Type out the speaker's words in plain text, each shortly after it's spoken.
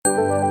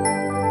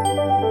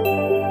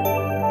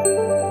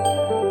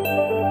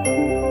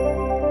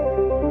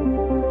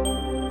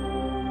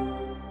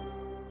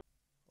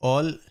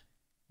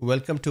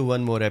Welcome to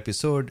one more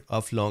episode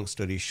of Long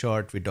Story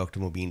Short with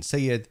Dr. Mubin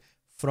Sayed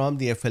from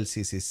the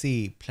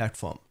FLCCC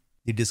platform.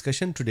 The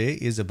discussion today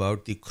is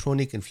about the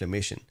chronic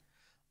inflammation.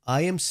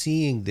 I am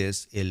seeing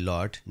this a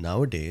lot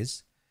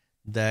nowadays,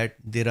 that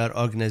there are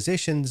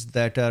organizations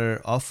that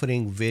are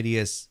offering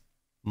various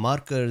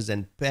markers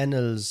and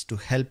panels to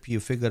help you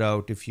figure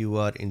out if you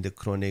are in the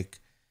chronic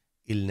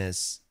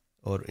illness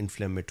or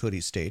inflammatory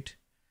state.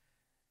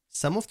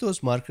 Some of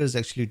those markers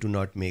actually do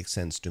not make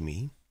sense to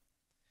me.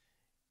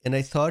 And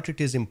I thought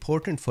it is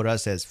important for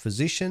us as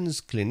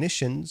physicians,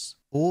 clinicians,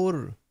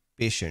 or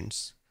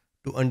patients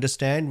to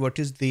understand what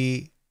is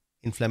the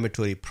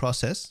inflammatory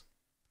process,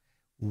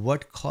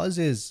 what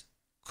causes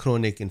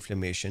chronic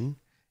inflammation,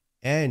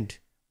 and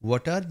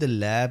what are the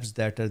labs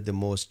that are the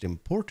most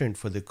important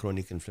for the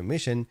chronic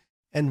inflammation,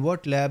 and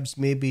what labs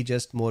may be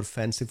just more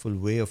fanciful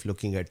way of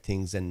looking at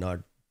things and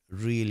not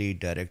really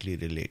directly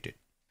related.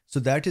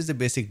 So that is the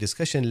basic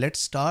discussion. Let's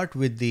start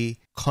with the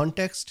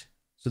context.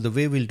 So the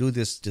way we'll do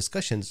this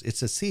discussions,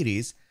 it's a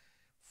series.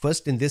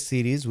 First in this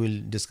series,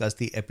 we'll discuss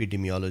the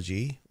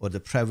epidemiology or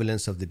the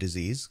prevalence of the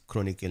disease,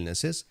 chronic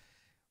illnesses.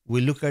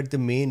 We'll look at the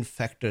main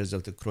factors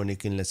of the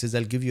chronic illnesses.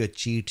 I'll give you a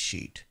cheat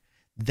sheet.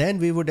 Then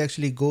we would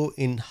actually go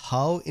in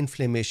how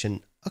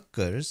inflammation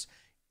occurs,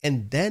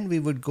 and then we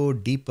would go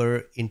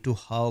deeper into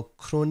how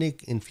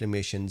chronic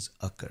inflammations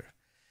occur.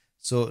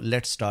 So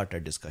let's start our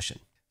discussion.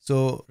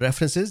 So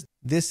references,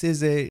 this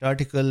is an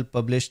article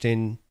published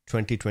in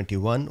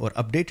 2021 or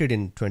updated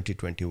in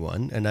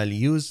 2021, and I'll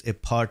use a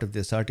part of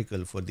this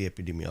article for the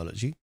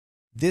epidemiology.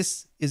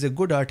 This is a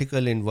good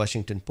article in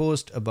Washington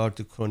Post about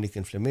the chronic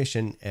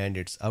inflammation and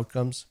its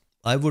outcomes.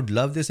 I would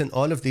love this, and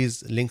all of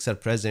these links are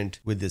present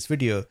with this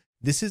video.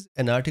 This is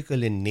an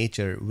article in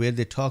Nature where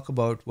they talk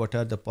about what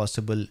are the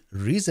possible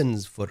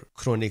reasons for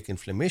chronic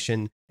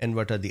inflammation and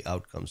what are the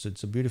outcomes. So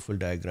it's a beautiful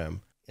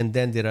diagram. And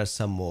then there are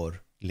some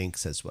more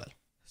links as well.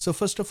 So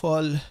first of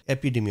all,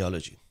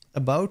 epidemiology.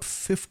 About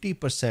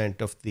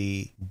 50% of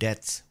the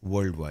deaths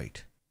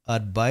worldwide are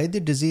by the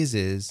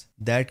diseases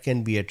that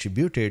can be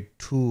attributed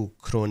to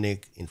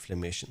chronic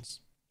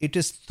inflammations. It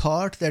is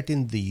thought that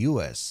in the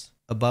US,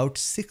 about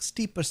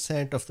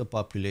 60% of the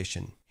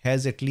population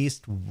has at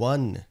least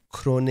one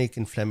chronic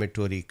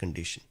inflammatory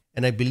condition.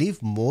 And I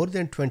believe more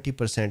than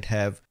 20%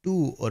 have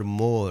two or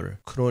more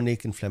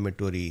chronic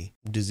inflammatory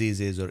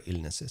diseases or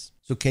illnesses.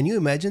 So can you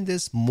imagine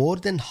this? More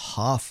than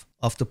half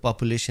of the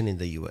population in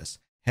the US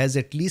has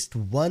at least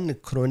one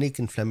chronic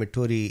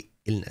inflammatory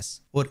illness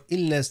or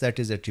illness that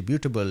is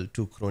attributable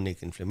to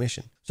chronic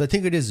inflammation. So I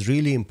think it is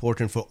really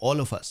important for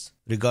all of us,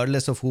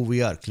 regardless of who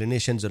we are,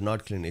 clinicians or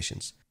not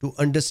clinicians, to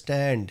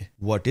understand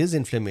what is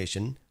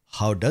inflammation,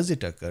 how does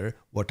it occur,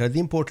 what are the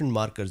important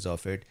markers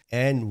of it,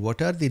 and what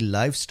are the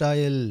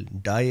lifestyle,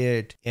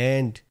 diet,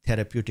 and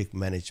therapeutic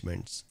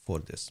managements for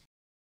this.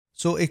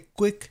 So a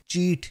quick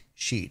cheat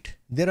sheet.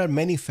 There are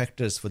many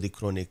factors for the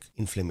chronic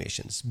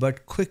inflammations,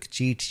 but quick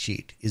cheat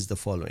sheet is the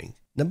following.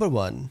 Number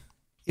one,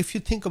 if you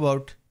think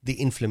about the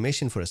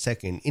inflammation for a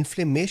second,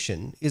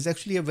 inflammation is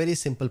actually a very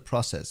simple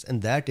process,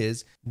 and that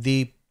is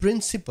the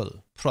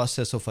principal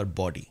process of our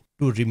body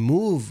to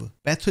remove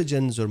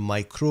pathogens or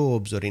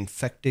microbes or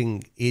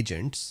infecting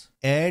agents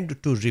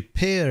and to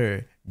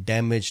repair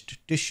damaged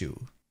tissue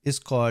is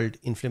called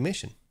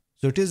inflammation.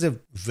 So it is a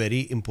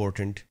very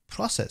important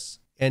process.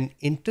 And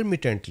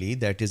intermittently,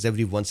 that is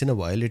every once in a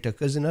while, it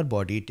occurs in our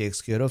body,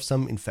 takes care of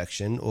some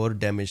infection or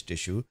damaged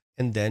tissue,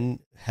 and then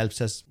helps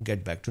us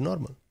get back to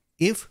normal.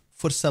 If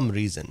for some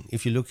reason,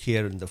 if you look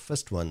here in the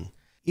first one,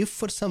 if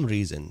for some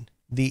reason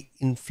the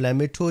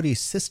inflammatory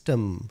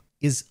system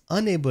is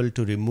unable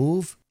to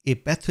remove a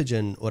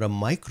pathogen or a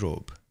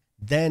microbe,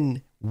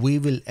 then we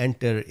will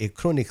enter a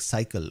chronic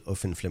cycle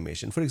of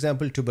inflammation. For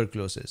example,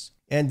 tuberculosis.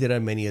 And there are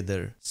many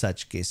other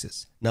such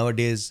cases.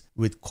 Nowadays,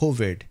 with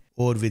COVID,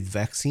 or with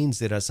vaccines,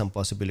 there are some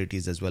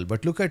possibilities as well.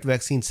 But look at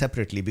vaccine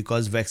separately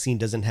because vaccine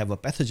doesn't have a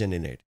pathogen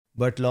in it.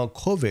 But long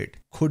COVID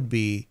could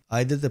be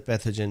either the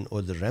pathogen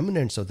or the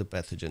remnants of the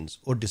pathogens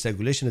or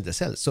dysregulation of the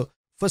cells. So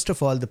first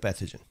of all, the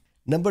pathogen.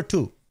 Number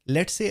two,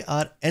 let's say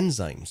our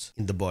enzymes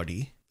in the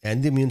body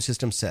and the immune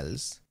system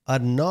cells are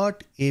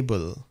not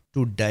able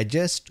to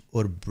digest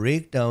or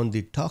break down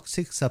the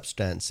toxic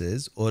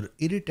substances or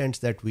irritants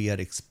that we are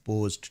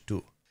exposed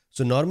to.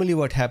 So normally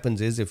what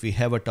happens is if we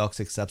have a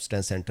toxic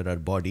substance enter our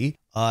body,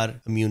 our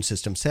immune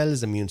system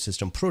cells, immune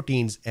system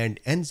proteins, and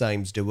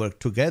enzymes, they work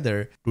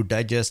together to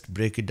digest,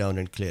 break it down,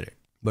 and clear it.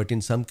 But in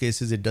some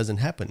cases, it doesn't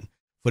happen.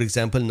 For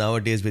example,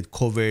 nowadays with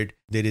COVID,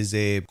 there is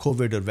a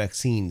COVID or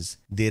vaccines.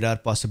 There are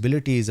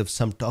possibilities of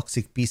some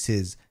toxic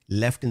pieces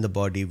left in the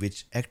body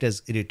which act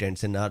as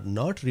irritants and are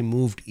not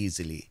removed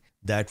easily.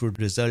 That would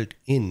result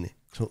in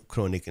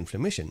chronic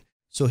inflammation.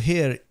 So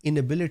here,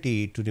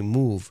 inability to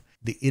remove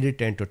the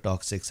irritant or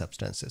toxic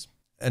substances.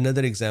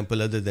 Another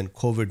example other than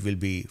COVID will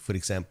be, for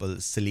example,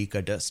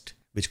 silica dust,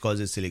 which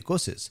causes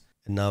silicosis.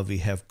 And now we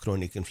have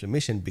chronic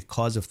inflammation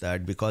because of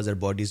that, because our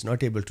body is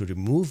not able to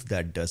remove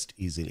that dust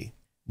easily.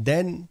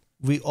 Then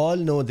we all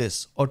know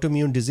this,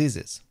 autoimmune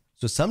diseases.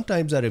 So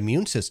sometimes our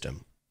immune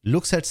system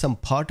looks at some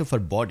part of our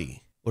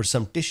body or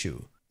some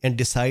tissue and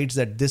decides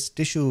that this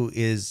tissue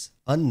is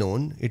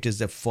unknown, it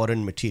is a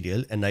foreign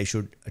material, and I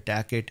should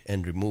attack it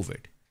and remove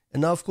it.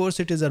 And now, of course,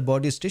 it is our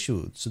body's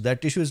tissue, so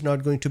that tissue is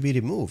not going to be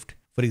removed.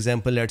 For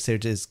example, let's say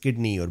it is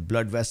kidney or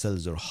blood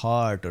vessels or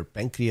heart or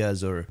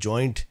pancreas or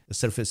joint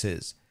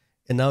surfaces.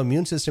 And now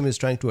immune system is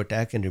trying to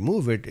attack and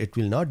remove it. It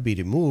will not be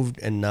removed,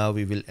 and now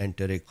we will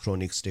enter a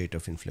chronic state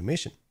of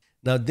inflammation.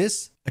 Now,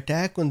 this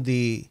attack on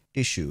the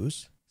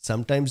tissues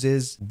sometimes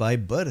is by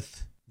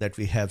birth that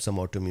we have some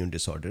autoimmune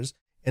disorders,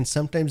 and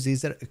sometimes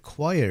these are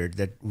acquired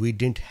that we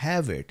didn't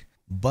have it,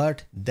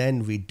 but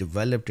then we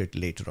developed it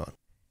later on.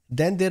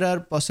 Then there are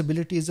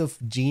possibilities of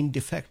gene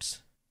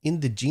defects. In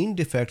the gene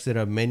defects, there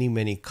are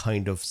many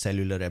kind of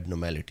cellular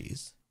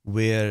abnormalities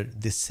where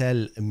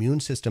the immune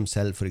system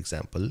cell, for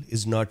example,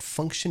 is not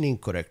functioning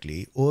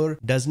correctly or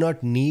does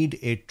not need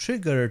a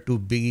trigger to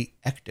be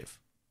active.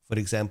 For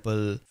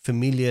example,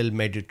 familial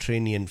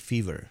Mediterranean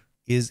fever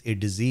is a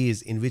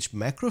disease in which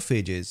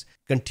macrophages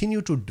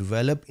continue to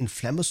develop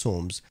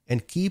inflammasomes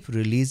and keep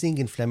releasing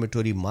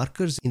inflammatory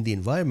markers in the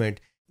environment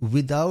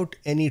without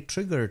any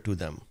trigger to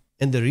them.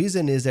 And the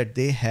reason is that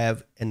they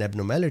have an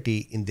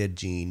abnormality in their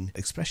gene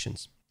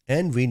expressions.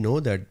 And we know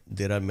that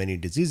there are many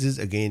diseases,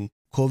 again,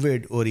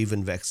 COVID or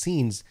even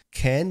vaccines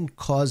can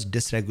cause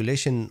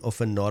dysregulation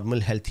of a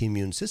normal healthy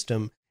immune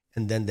system,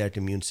 and then that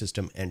immune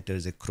system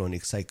enters a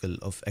chronic cycle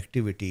of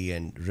activity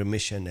and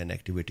remission and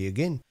activity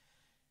again.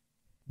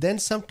 Then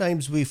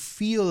sometimes we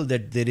feel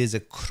that there is a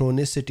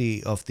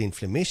chronicity of the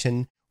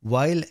inflammation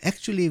while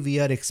actually we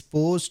are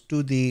exposed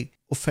to the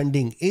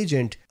offending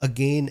agent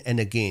again and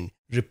again,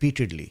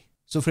 repeatedly.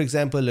 So for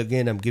example,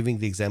 again, I'm giving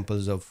the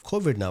examples of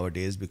COVID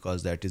nowadays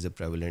because that is a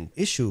prevalent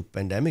issue,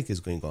 pandemic is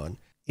going on.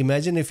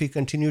 Imagine if we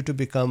continue to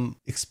become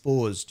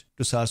exposed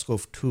to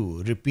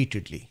SARS-CoV-2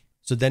 repeatedly.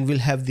 So then we'll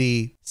have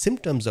the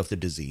symptoms of the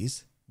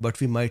disease, but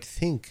we might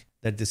think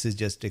that this is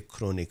just a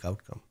chronic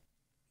outcome.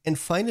 And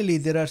finally,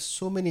 there are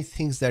so many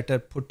things that are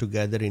put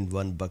together in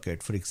one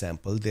bucket. For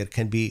example, there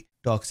can be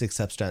toxic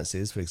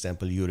substances, for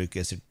example, uric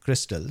acid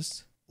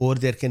crystals, or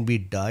there can be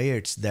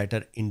diets that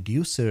are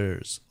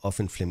inducers of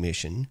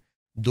inflammation.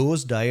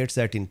 Those diets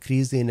that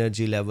increase the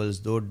energy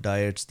levels, those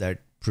diets that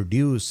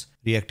produce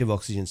reactive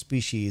oxygen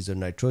species or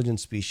nitrogen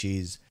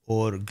species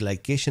or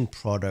glycation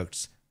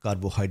products,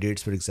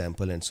 carbohydrates, for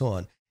example, and so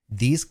on.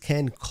 These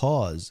can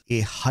cause a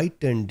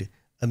heightened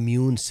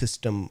immune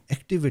system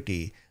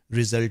activity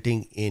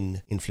resulting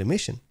in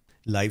inflammation.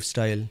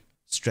 Lifestyle,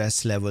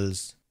 stress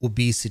levels,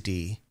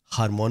 obesity,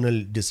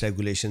 hormonal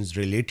dysregulations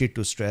related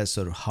to stress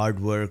or hard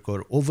work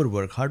or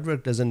overwork. Hard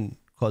work doesn't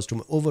cause too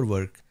much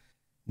overwork.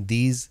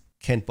 These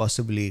can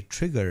possibly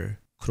trigger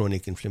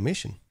chronic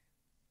inflammation.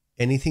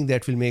 Anything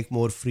that will make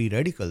more free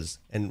radicals.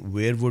 And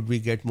where would we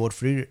get more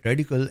free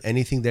radical?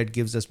 Anything that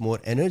gives us more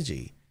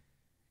energy.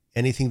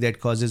 Anything that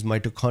causes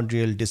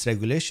mitochondrial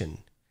dysregulation.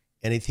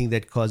 Anything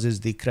that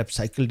causes the Krebs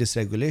cycle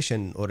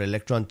dysregulation or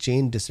electron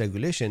chain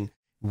dysregulation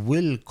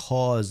will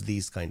cause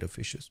these kind of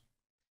issues.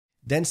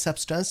 Then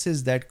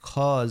substances that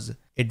cause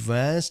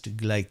advanced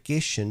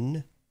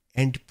glycation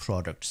end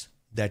products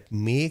that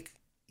make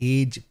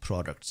age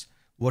products.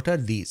 What are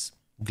these?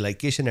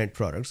 Glycation end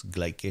products,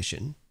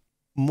 glycation.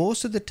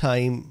 Most of the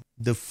time,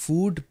 the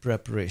food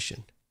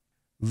preparation,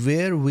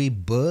 where we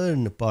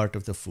burn part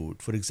of the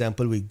food, for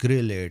example, we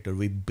grill it or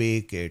we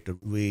bake it or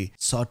we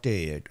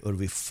saute it or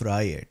we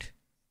fry it,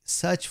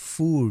 such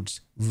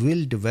foods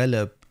will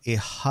develop a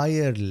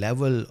higher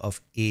level of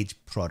age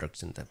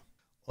products in them.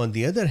 On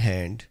the other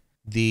hand,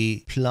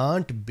 the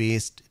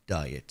plant-based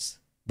diets,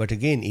 but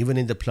again, even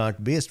in the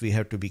plant-based, we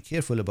have to be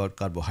careful about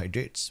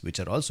carbohydrates, which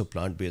are also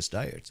plant-based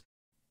diets.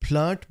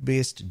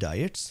 Plant-based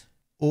diets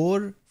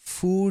or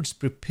foods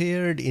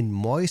prepared in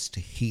moist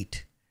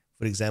heat,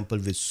 for example,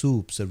 with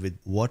soups or with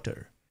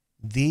water,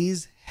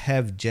 these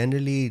have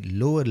generally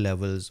lower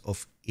levels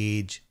of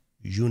age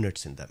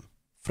units in them.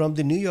 From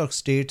the New York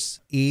State's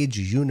age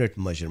unit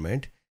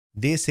measurement,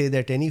 they say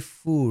that any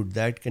food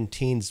that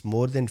contains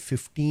more than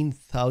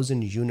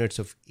 15,000 units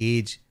of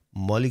age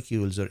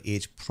molecules or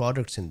age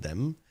products in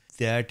them,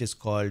 that is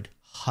called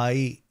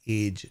high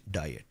age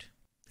diet.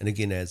 And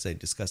again, as I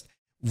discussed,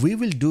 we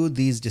will do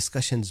these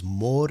discussions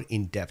more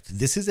in depth.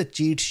 This is a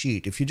cheat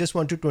sheet. If you just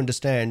wanted to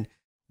understand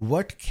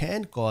what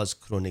can cause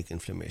chronic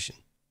inflammation,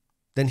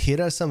 then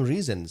here are some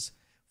reasons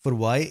for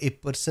why a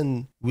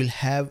person will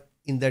have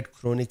in that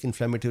chronic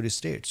inflammatory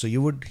state. So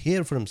you would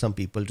hear from some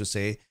people to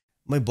say,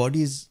 my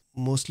body is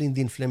mostly in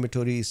the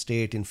inflammatory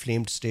state,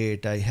 inflamed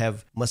state. I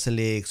have muscle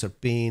aches or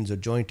pains or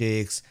joint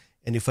aches.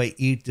 And if I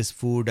eat this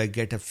food, I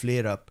get a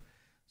flare up.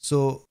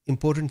 So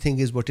important thing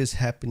is what is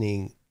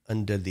happening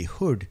under the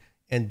hood.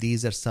 And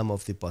these are some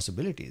of the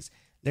possibilities.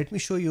 Let me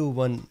show you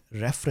one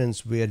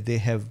reference where they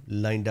have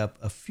lined up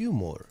a few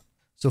more.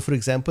 So for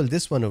example,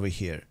 this one over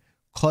here,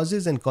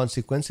 causes and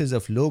consequences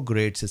of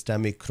low-grade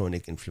systemic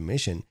chronic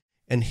inflammation.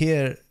 And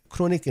here,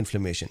 chronic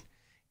inflammation.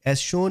 As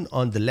shown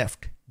on the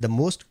left, the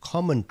most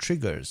common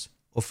triggers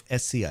of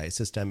SCI,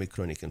 systemic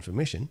chronic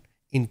inflammation,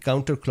 in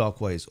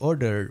counterclockwise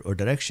order or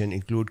direction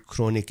include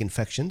chronic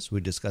infections,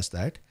 we discussed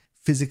that,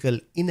 physical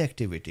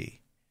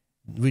inactivity.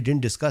 We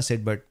didn't discuss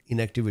it, but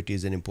inactivity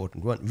is an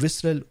important one.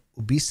 Visceral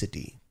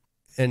obesity.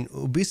 And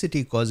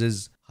obesity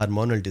causes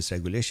hormonal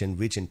dysregulation,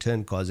 which in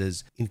turn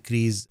causes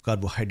increased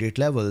carbohydrate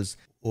levels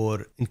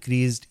or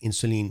increased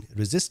insulin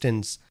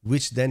resistance,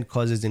 which then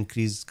causes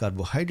increased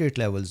carbohydrate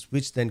levels,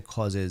 which then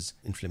causes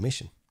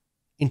inflammation.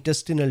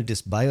 Intestinal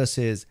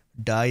dysbiosis,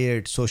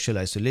 diet, social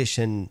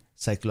isolation,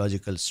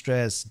 psychological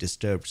stress,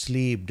 disturbed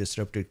sleep,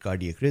 disrupted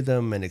cardiac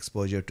rhythm, and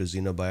exposure to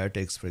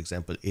xenobiotics, for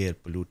example, air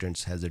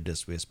pollutants,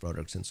 hazardous waste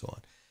products, and so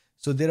on.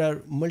 So there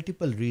are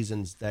multiple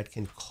reasons that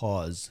can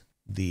cause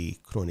the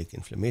chronic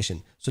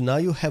inflammation. So now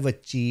you have a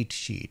cheat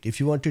sheet. If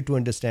you wanted to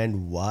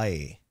understand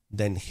why,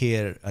 then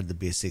here are the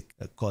basic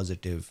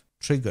causative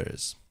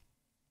triggers.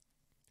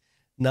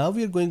 Now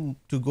we are going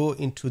to go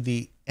into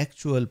the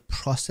actual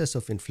process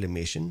of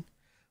inflammation.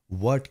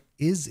 What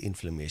is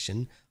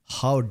inflammation?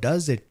 How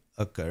does it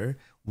occur?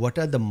 What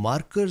are the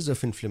markers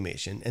of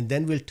inflammation? And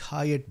then we'll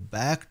tie it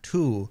back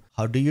to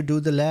how do you do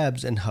the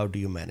labs and how do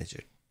you manage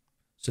it?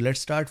 So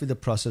let's start with the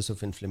process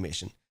of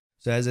inflammation.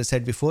 So as I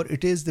said before,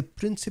 it is the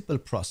principal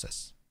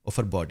process of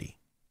our body,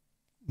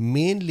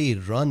 mainly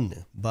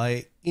run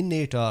by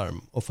innate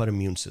arm of our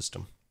immune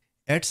system.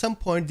 At some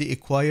point, the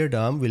acquired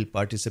arm will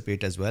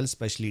participate as well,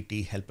 especially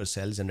T helper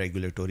cells and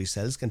regulatory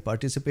cells can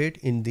participate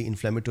in the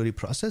inflammatory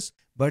process.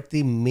 But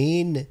the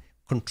main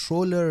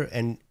controller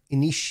and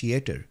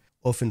initiator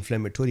of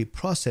inflammatory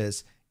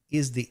process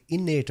is the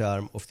innate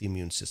arm of the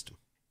immune system.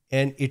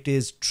 And it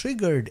is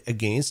triggered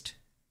against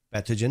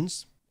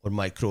pathogens or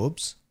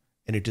microbes,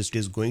 and it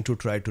is going to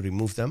try to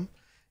remove them.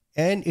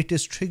 And it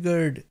is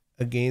triggered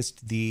against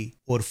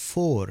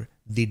for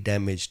the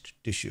damaged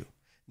tissue.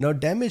 Now,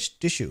 damaged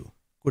tissue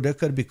could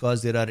occur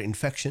because there are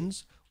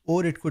infections,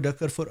 or it could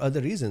occur for other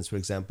reasons, for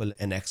example,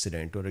 an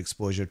accident or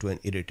exposure to an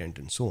irritant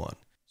and so on.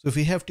 So if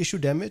we have tissue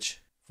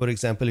damage, for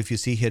example, if you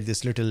see here,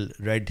 this little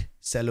red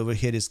cell over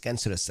here is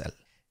cancerous cell.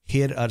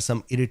 Here are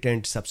some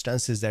irritant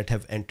substances that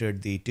have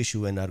entered the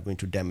tissue and are going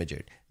to damage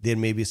it. There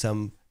may be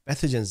some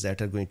pathogens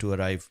that are going to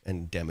arrive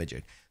and damage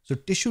it. So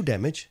tissue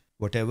damage,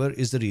 whatever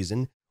is the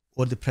reason,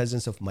 or the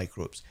presence of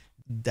microbes,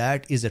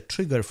 that is a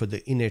trigger for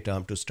the innate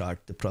arm to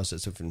start the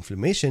process of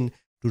inflammation,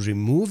 to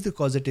remove the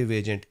causative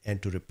agent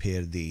and to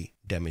repair the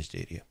damaged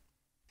area.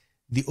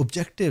 The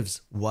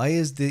objectives, why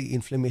is the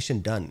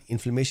inflammation done?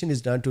 Inflammation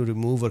is done to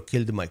remove or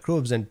kill the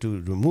microbes and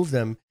to remove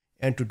them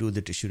and to do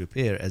the tissue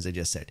repair, as I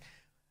just said.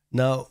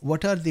 Now,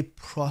 what are the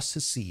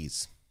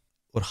processes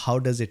or how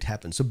does it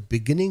happen? So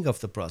beginning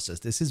of the process,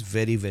 this is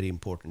very, very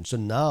important. So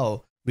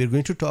now we're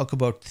going to talk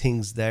about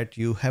things that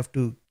you have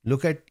to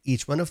look at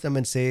each one of them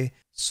and say,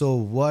 so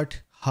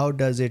what, how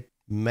does it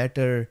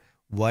matter?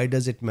 Why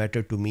does it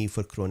matter to me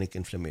for chronic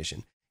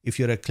inflammation? If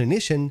you're a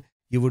clinician,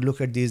 you would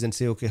look at these and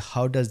say, okay,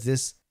 how does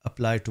this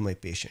apply to my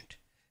patient?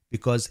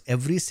 Because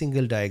every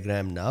single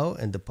diagram now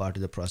and the part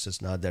of the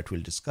process now that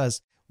we'll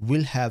discuss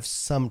will have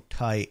some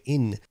tie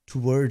in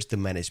towards the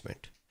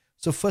management.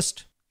 So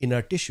first, in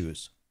our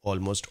tissues,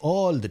 almost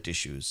all the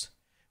tissues,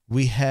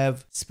 we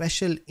have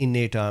special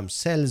innate arm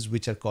cells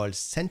which are called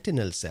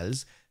sentinel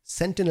cells.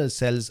 Sentinel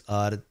cells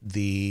are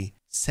the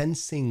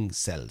sensing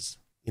cells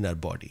in our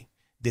body.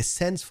 They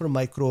sense for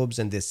microbes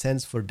and they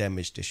sense for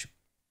damaged tissue.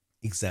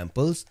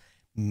 Examples,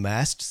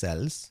 mast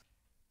cells,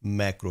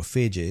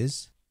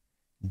 macrophages,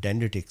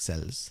 dendritic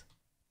cells,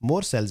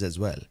 more cells as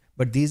well.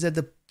 But these are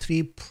the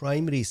three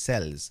primary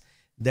cells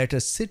that are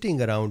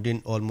sitting around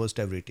in almost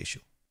every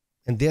tissue.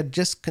 And they are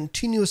just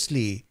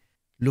continuously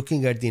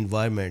looking at the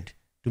environment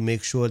to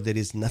make sure there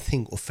is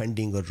nothing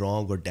offending or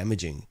wrong or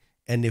damaging.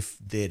 And if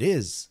there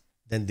is,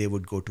 then they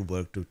would go to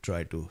work to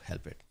try to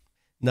help it.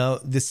 Now,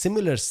 the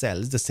similar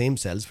cells, the same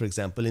cells, for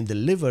example, in the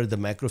liver, the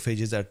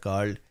macrophages are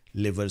called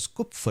liver's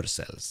Kupffer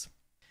cells.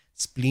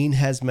 Spleen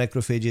has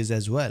macrophages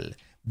as well.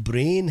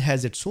 Brain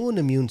has its own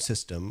immune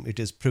system. It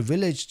is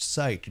privileged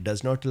site. It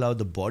does not allow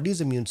the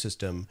body's immune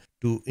system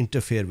to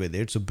interfere with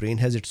it. So brain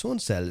has its own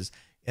cells.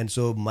 And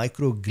so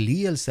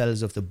microglial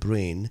cells of the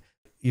brain,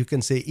 you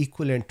can say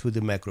equivalent to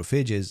the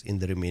macrophages in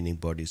the remaining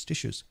body's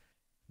tissues.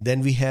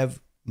 Then we have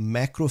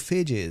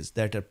macrophages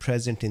that are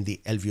present in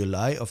the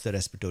alveoli of the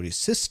respiratory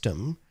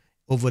system.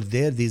 Over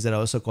there, these are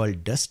also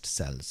called dust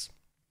cells.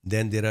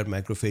 Then there are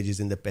macrophages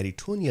in the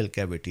peritoneal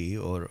cavity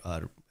or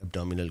our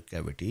abdominal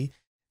cavity.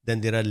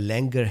 Then there are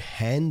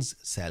Langerhans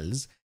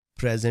cells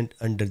present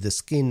under the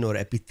skin or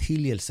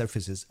epithelial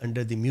surfaces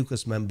under the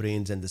mucous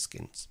membranes and the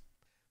skins.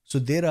 So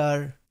there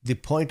are, the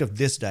point of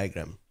this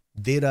diagram,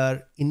 there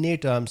are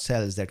innate arm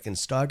cells that can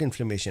start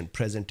inflammation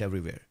present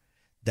everywhere.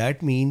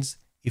 That means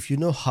if you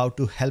know how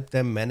to help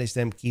them, manage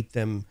them, keep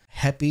them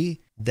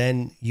happy,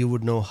 then you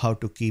would know how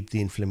to keep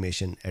the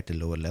inflammation at a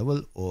lower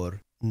level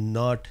or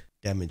not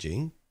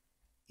damaging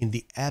in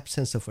the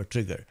absence of a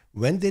trigger.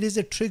 When there is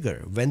a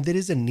trigger, when there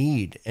is a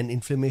need and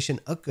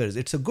inflammation occurs,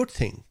 it's a good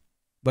thing.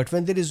 But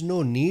when there is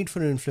no need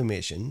for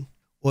inflammation,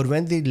 or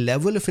when the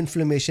level of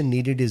inflammation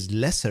needed is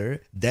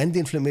lesser than the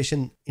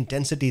inflammation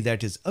intensity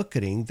that is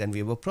occurring, then we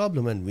have a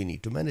problem and we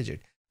need to manage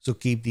it. So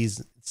keep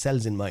these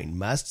cells in mind.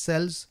 Mast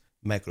cells,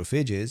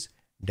 macrophages,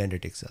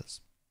 dendritic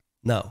cells.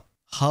 Now,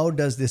 how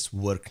does this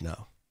work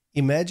now?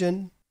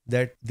 Imagine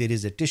that there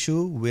is a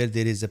tissue where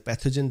there is a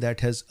pathogen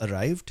that has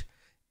arrived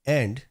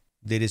and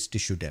there is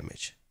tissue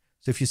damage.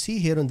 So if you see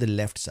here on the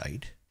left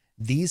side,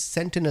 these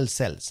sentinel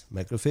cells,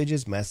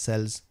 macrophages, mast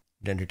cells,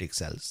 dendritic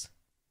cells,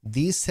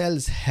 these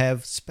cells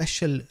have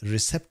special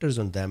receptors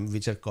on them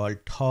which are called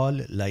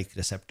Toll-like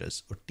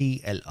receptors or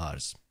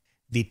TLRs.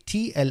 The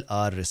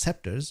TLR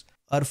receptors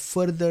are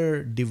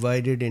further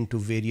divided into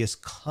various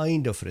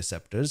kind of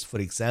receptors. For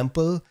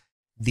example,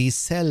 these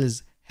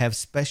cells have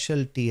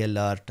special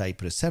TLR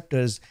type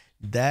receptors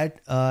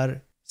that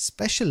are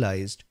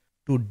specialized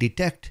to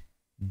detect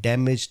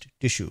damaged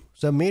tissue.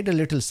 So I made a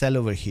little cell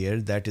over here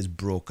that is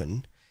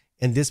broken.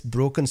 And this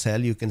broken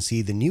cell, you can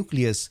see the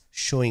nucleus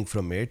showing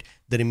from it.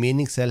 The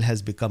remaining cell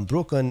has become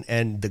broken,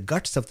 and the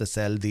guts of the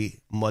cell, the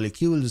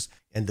molecules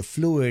and the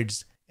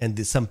fluids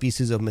and some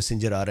pieces of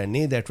messenger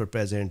RNA that were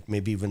present,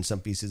 maybe even some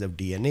pieces of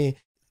DNA,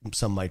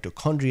 some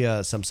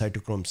mitochondria, some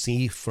cytochrome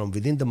C from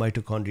within the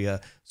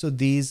mitochondria. So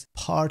these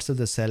parts of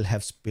the cell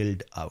have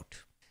spilled out.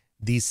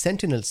 These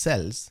sentinel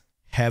cells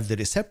have the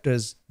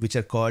receptors which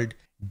are called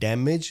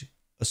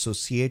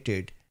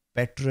damage-associated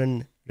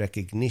pattern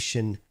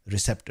recognition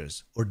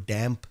receptors or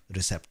DAMP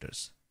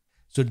receptors.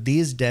 So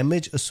these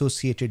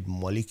damage-associated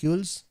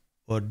molecules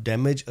or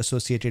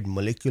damage-associated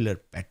molecular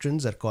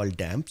patterns are called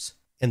DAMPs,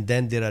 and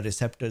then there are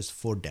receptors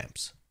for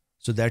DAMPs.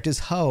 So that is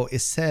how a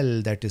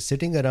cell that is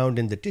sitting around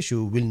in the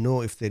tissue will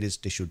know if there is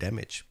tissue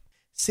damage.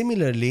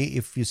 Similarly,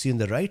 if you see on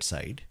the right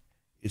side,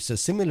 it's a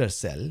similar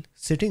cell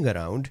sitting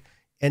around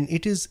and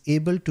it is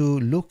able to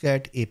look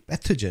at a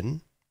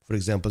pathogen, for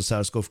example,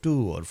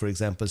 SARS-CoV-2 or for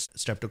example,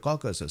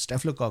 Streptococcus or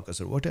Staphylococcus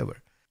or whatever.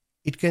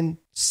 It can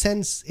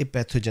sense a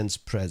pathogen's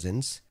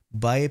presence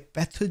by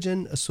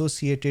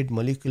pathogen-associated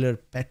molecular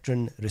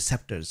pattern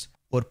receptors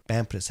or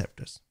PAMP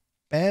receptors.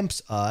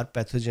 PAMPs are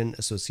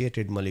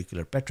pathogen-associated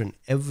molecular pattern.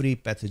 Every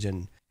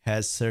pathogen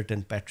has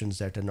certain patterns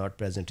that are not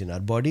present in our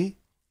body,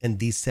 and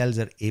these cells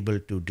are able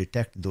to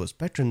detect those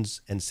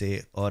patterns and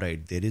say, all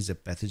right, there is a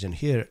pathogen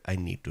here, I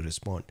need to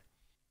respond.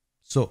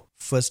 So,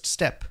 first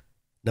step.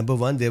 Number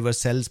one, there were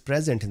cells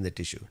present in the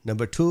tissue.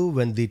 Number two,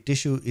 when the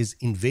tissue is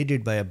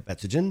invaded by a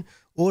pathogen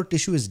or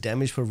tissue is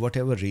damaged for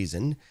whatever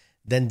reason,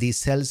 then these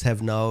cells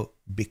have now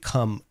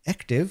become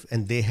active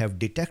and they have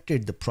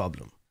detected the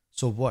problem.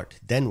 So what?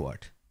 Then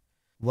what?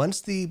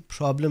 Once the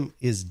problem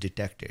is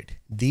detected,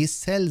 these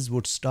cells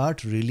would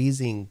start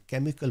releasing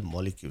chemical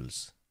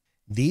molecules.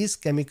 These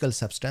chemical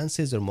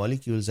substances or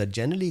molecules are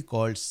generally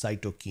called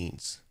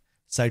cytokines.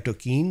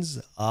 Cytokines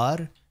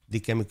are the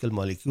chemical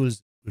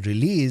molecules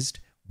released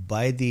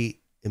by the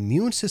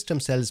immune system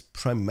cells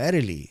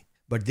primarily,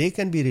 but they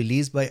can be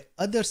released by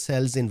other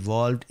cells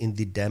involved in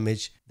the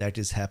damage that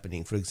is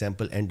happening. For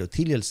example,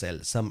 endothelial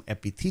cells, some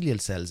epithelial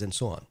cells, and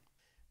so on.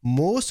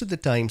 Most of the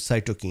time,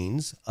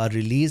 cytokines are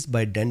released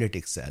by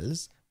dendritic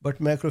cells, but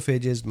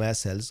macrophages,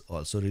 mast cells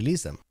also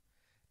release them.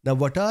 Now,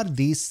 what are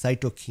these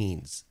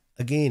cytokines?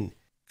 Again,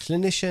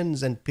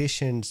 clinicians and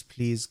patients,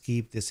 please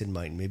keep this in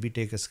mind. Maybe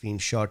take a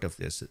screenshot of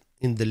this.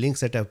 In the links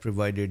that I've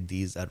provided,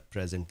 these are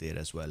present there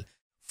as well.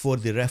 For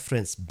the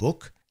reference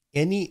book,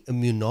 any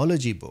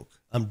immunology book,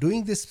 I'm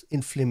doing this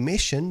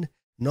inflammation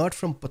not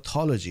from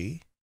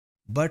pathology,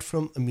 but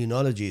from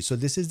immunology. So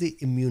this is the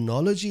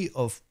immunology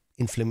of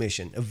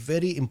inflammation, a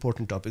very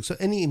important topic. So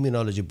any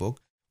immunology book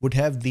would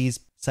have these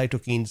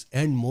cytokines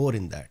and more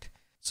in that.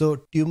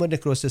 So tumor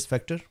necrosis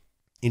factor,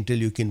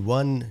 interleukin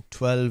 1,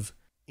 12,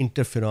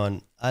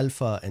 interferon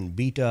alpha and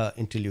beta,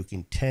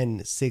 interleukin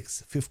 10,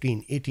 6,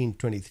 15, 18,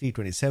 23,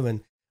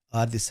 27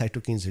 are the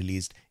cytokines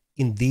released.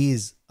 In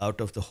these,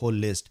 out of the whole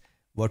list,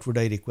 what would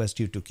I request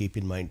you to keep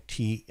in mind?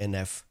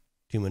 TNF,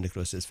 tumor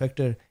necrosis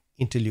factor,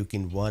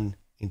 interleukin 1,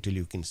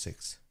 interleukin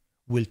 6.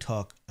 We'll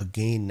talk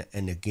again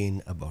and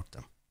again about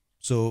them.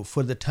 So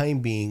for the time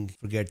being,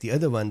 forget the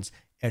other ones.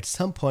 At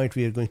some point,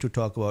 we are going to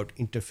talk about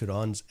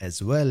interferons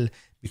as well,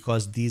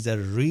 because these are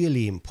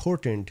really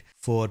important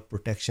for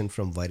protection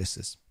from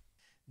viruses.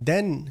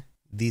 Then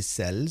these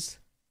cells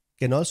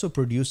can also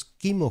produce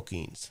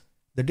chemokines.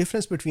 The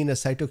difference between a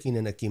cytokine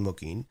and a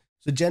chemokine.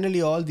 So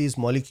generally, all these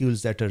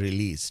molecules that are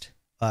released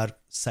are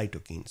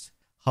cytokines.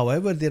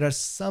 However, there are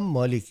some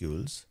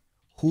molecules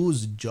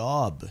whose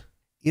job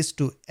is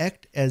to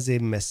act as a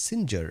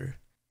messenger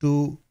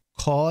to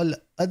call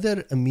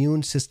other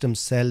immune system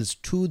cells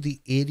to the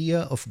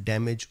area of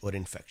damage or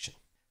infection.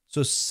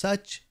 So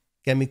such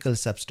chemical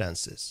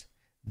substances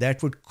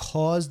that would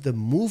cause the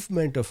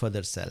movement of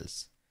other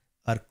cells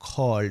are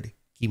called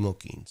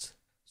chemokines.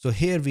 So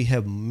here we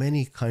have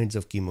many kinds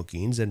of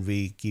chemokines and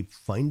we keep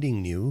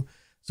finding new.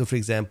 So for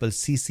example,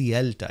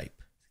 CCL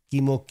type,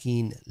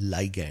 chemokine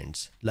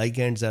ligands.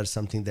 Ligands are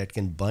something that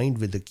can bind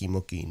with the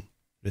chemokine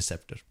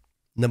receptor.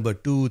 Number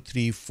 2,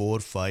 3, 4,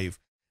 5,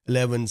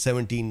 11,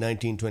 17,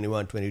 19,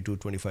 21, 22,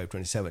 25,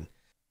 27.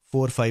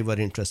 4, 5 are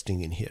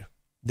interesting in here.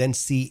 Then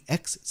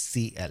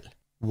CXCL,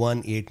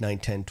 1, 8, 9,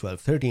 10,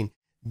 12, 13.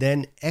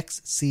 Then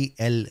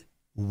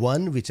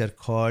XCL1, which are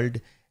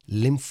called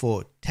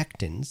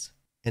lymphotectins.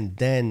 And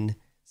then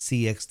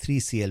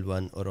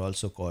CX3CL1 are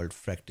also called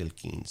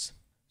fractalkines.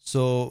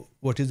 So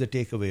what is the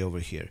takeaway over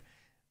here?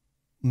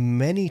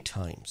 Many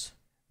times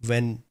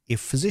when a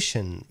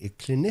physician, a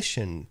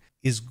clinician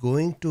is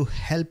going to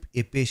help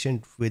a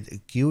patient with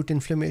acute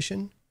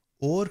inflammation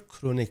or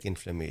chronic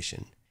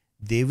inflammation,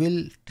 they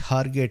will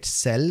target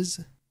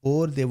cells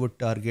or they would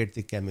target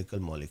the chemical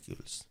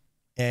molecules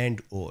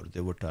or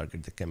they would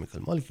target the chemical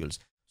molecules.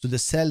 So the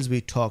cells,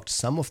 we talked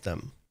some of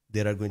them.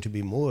 There are going to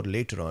be more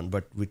later on,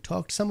 but we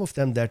talked some of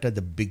them that are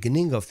the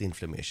beginning of the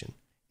inflammation.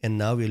 And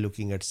now we're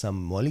looking at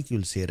some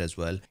molecules here as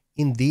well.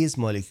 In these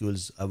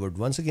molecules, I would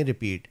once again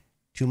repeat,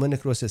 tumor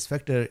necrosis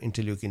factor,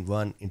 interleukin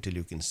 1,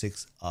 interleukin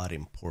 6 are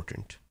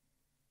important.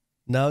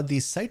 Now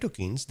these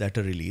cytokines that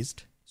are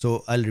released,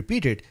 so I'll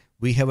repeat it.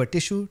 We have a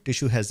tissue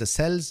has the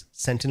cells,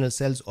 sentinel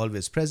cells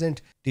always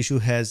present. Tissue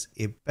has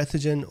a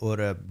pathogen or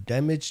a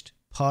damaged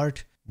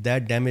part.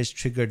 That damage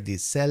triggered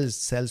these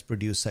cells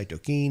produce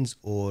cytokines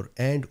or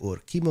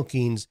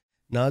chemokines.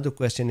 Now the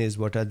question is,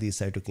 what are these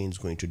cytokines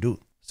going to do?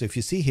 So if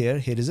you see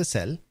here is a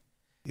cell.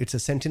 It's a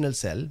sentinel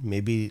cell,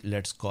 maybe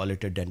let's call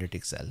it a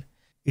dendritic cell.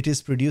 It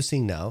is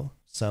producing now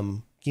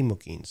some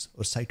chemokines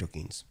or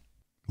cytokines.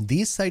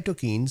 These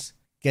cytokines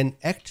can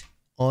act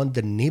on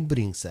the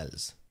neighboring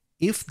cells.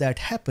 If that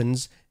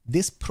happens,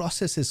 this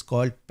process is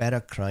called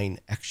paracrine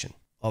action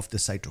of the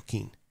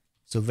cytokine.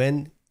 So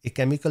when a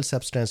chemical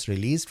substance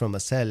released from a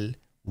cell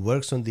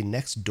works on the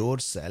next door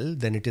cell,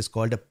 then it is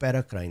called a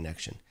paracrine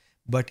action.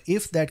 But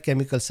if that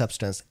chemical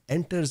substance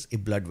enters a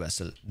blood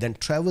vessel, then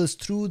travels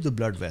through the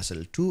blood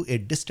vessel to a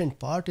distant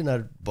part in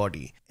our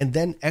body and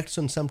then acts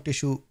on some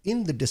tissue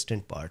in the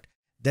distant part,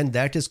 then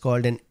that is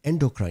called an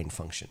endocrine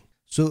function.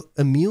 So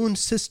immune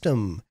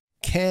system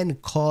can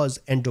cause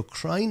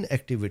endocrine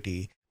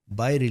activity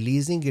by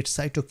releasing its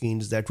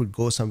cytokines that would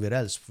go somewhere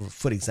else.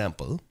 For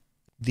example,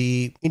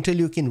 the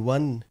interleukin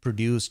 1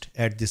 produced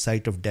at the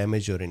site of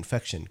damage or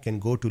infection can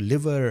go to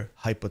liver,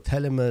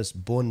 hypothalamus,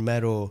 bone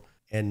marrow,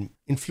 and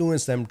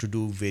influence them to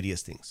do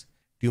various things.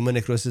 Tumor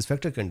necrosis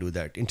factor can do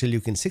that.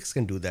 Interleukin 6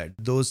 can do that.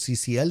 Those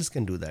CCLs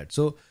can do that.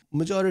 So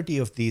majority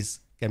of these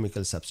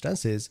chemical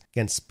substances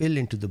can spill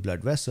into the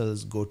blood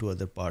vessels, go to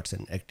other parts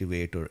and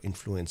activate or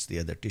influence the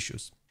other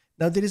tissues.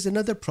 Now there is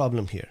another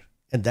problem here,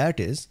 and that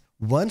is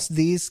once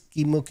these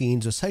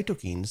chemokines or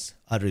cytokines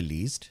are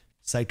released,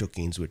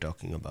 cytokines we're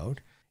talking about,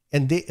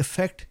 and they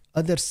affect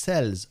other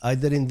cells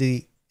either in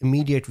the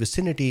immediate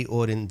vicinity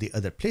or in the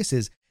other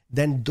places,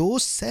 then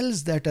those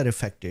cells that are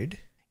affected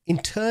in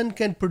turn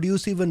can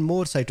produce even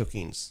more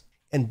cytokines.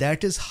 And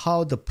that is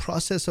how the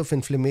process of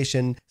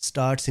inflammation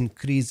starts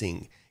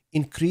increasing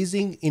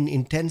in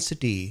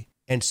intensity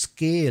and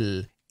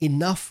scale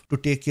enough to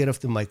take care of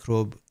the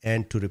microbe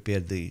and to repair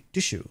the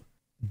tissue.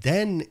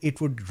 Then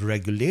it would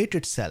regulate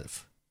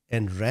itself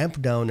and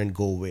ramp down and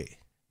go away.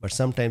 But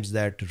sometimes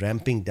that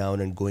ramping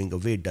down and going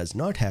away does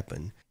not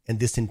happen.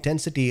 And this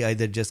intensity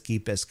either just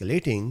keep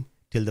escalating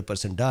till the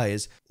person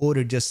dies, or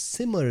it just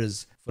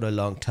simmers for a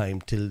long time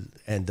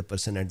and the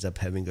person ends up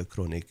having a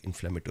chronic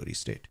inflammatory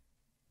state.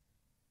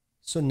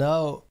 So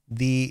now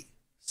the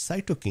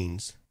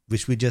cytokines,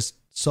 which we just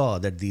saw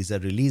that these are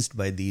released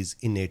by these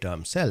innate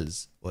arm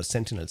cells or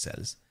sentinel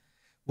cells,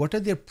 what are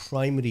their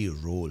primary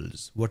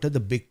roles? What are the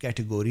big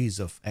categories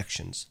of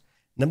actions?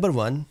 Number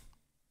one,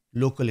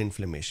 local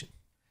inflammation.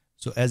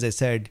 So as I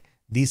said,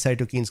 these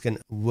cytokines can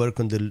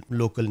work on the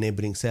local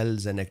neighboring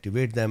cells and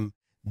activate them.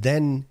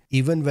 Then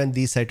even when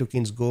these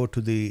cytokines go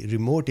to the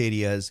remote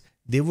areas,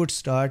 they would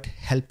start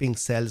helping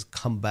cells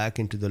come back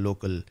into the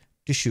local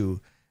tissue,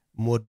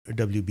 more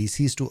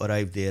WBCs to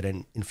arrive there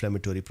and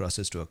inflammatory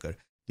process to occur.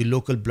 The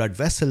local blood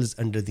vessels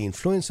under the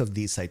influence of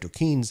these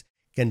cytokines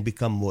can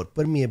become more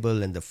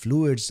permeable, and the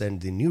fluids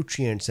and the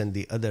nutrients and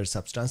the other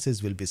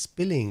substances will be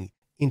spilling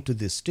into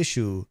this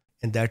tissue.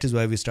 And that is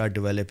why we start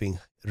developing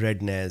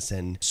redness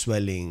and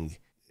swelling,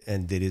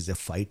 and there is a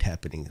fight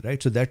happening,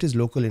 right? So that is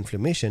local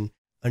inflammation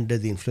under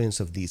the influence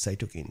of these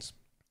cytokines.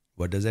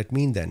 What does that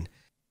mean then?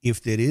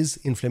 If there is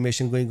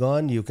inflammation going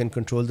on, you can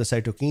control the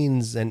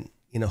cytokines and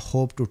in a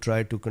hope to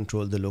try to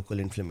control the local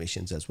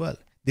inflammations as well.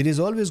 There is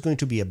always going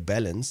to be a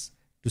balance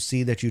to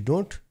see that you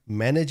don't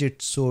manage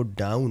it so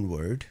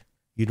downward,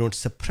 you don't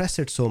suppress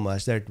it so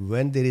much that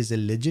when there is a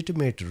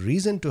legitimate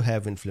reason to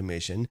have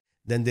inflammation,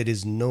 then there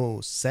is no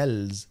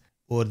cells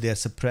or they are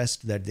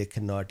suppressed that they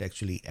cannot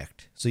actually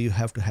act. So you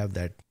have to have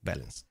that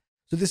balance.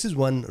 So this is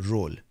one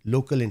role,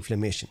 local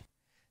inflammation.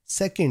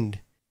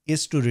 Second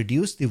is to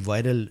reduce the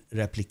viral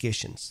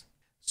replications.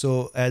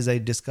 So as I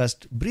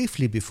discussed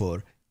briefly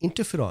before,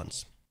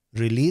 interferons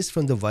released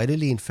from the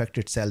virally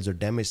infected cells or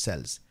damaged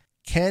cells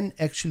can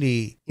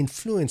actually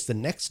influence the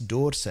next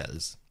door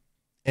cells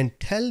and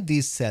tell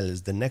these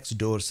cells, the next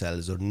door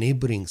cells or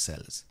neighboring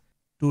cells,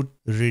 to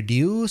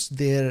reduce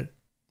their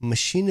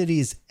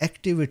machinery's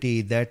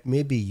activity that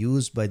may be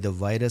used by the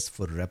virus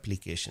for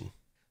replication.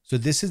 So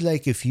this is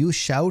like if you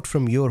shout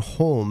from your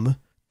home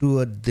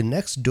to the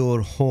next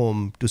door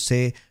home to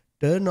say,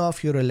 turn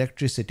off your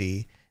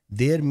electricity,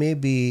 there may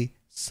be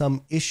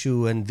some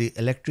issue and the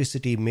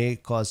electricity may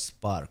cause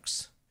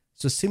sparks.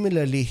 So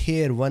similarly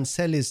here, one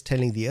cell is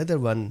telling the other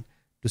one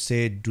to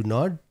say, do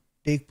not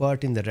take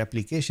part in the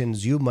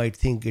replications. You might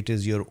think it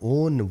is your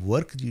own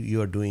work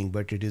you are doing,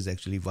 but it is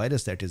actually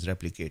virus that is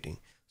replicating.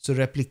 So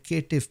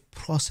replicative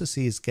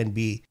processes can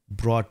be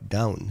brought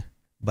down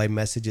by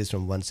messages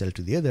from one cell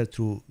to the other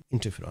through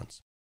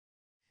interferons.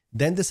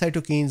 Then the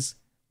cytokines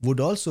would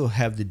also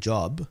have the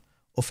job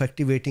of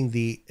activating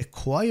the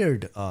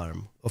acquired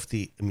arm of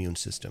the immune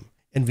system.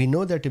 And we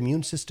know that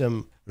immune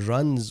system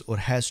runs or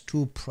has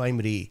two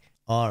primary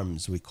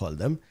arms, we call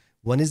them.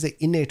 One is the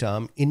innate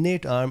arm.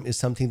 Innate arm is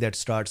something that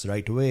starts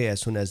right away as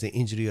soon as the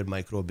injury or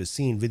microbe is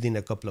seen. Within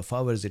a couple of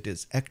hours, it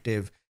is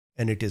active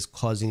and it is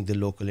causing the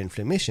local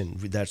inflammation.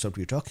 That's what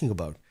we're talking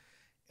about.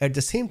 At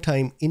the same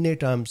time,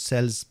 innate arm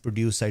cells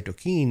produce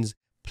cytokines,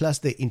 plus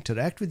they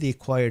interact with the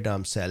acquired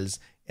arm cells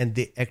and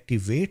they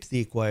activate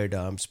the acquired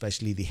arm,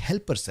 especially the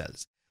helper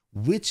cells,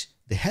 which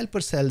the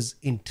helper cells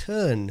in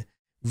turn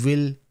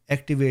will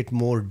activate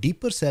more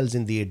deeper cells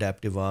in the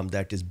adaptive arm,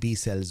 that is B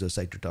cells or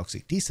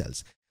cytotoxic T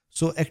cells.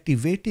 So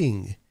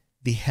activating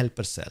the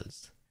helper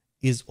cells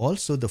is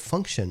also the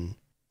function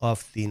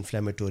of the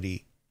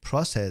inflammatory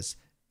process,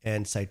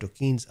 and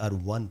cytokines are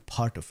one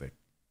part of it.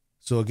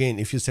 So again,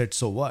 if you said,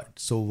 so what?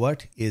 So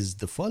what is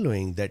the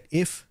following, that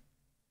if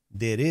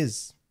there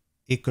is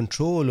a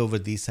control over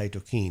these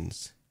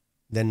cytokines,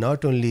 then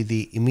not only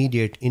the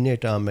immediate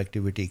innate arm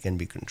activity can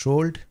be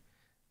controlled,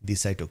 the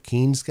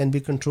cytokines can be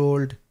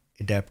controlled,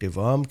 adaptive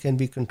arm can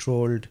be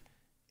controlled,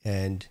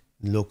 and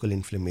local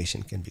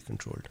inflammation can be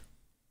controlled.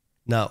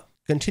 Now,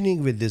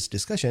 continuing with this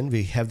discussion,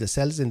 we have the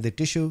cells in the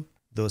tissue.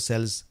 Those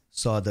cells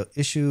saw the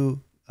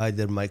issue,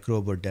 either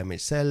microbe or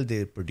damaged cell.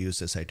 They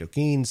produce a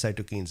cytokine.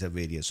 Cytokines have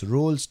various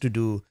roles to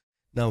do.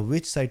 Now,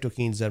 which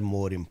cytokines are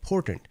more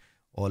important?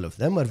 All of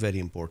them are very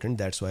important.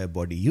 That's why our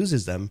body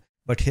uses them.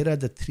 But here are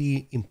the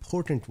three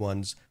important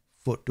ones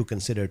to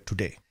consider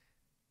today.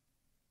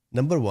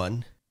 Number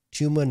one,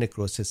 tumor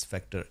necrosis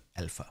factor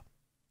alpha.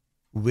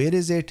 Where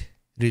is it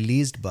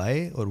released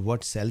by, or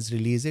what cells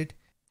release it?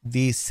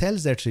 The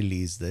cells that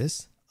release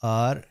this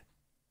are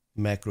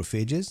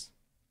macrophages,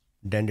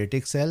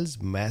 dendritic cells,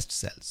 mast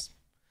cells.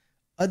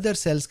 Other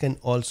cells can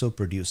also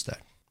produce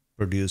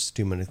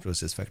tumor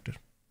necrosis factor.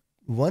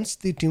 Once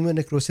the tumor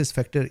necrosis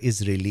factor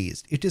is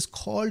released, it is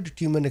called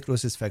tumor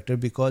necrosis factor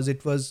because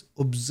it was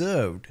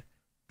observed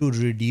to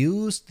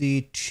reduce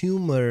the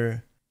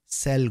tumor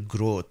cell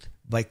growth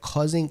by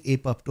causing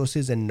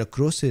apoptosis and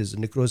necrosis.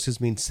 Necrosis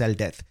means cell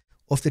death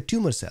of the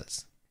tumor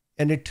cells.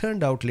 And it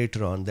turned out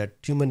later on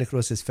that tumor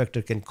necrosis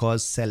factor can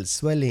cause cell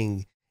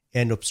swelling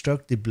and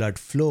obstruct the blood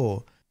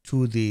flow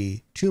to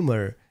the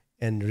tumor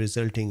and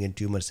resulting in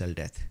tumor cell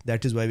death.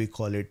 That is why we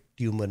call it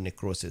tumor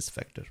necrosis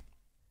factor.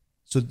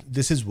 So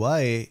this is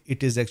why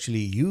it is actually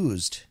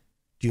used.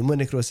 Tumor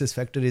necrosis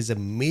factor is a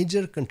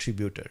major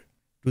contributor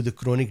to the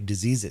chronic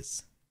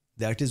diseases.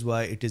 That is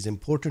why it is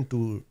important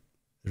to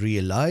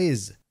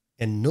realize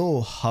and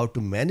know how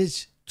to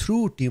manage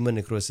through tumor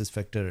necrosis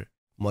factor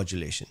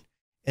modulation.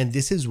 And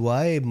this is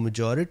why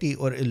majority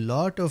or a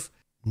lot of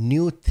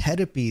new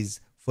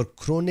therapies for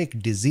chronic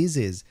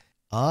diseases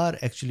are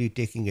actually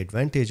taking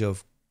advantage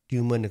of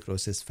tumor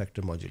necrosis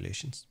factor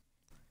modulations.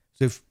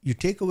 So if you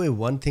take away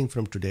one thing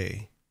from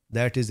today,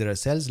 that is there are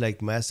cells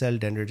like mast cell,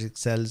 dendritic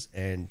cells,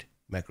 and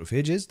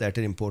macrophages that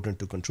are important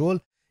to control.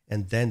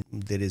 And then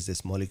there is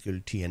this molecule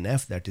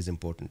TNF that is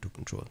important to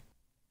control.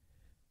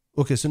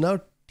 Okay, so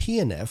now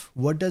TNF,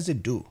 what does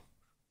it do?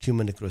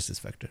 Tumor necrosis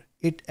factor.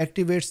 It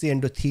activates the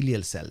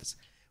endothelial cells.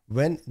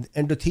 When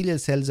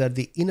endothelial cells are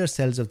the inner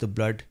cells of the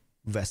blood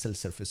vessel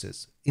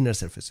surfaces, inner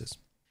surfaces.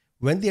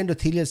 When the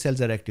endothelial cells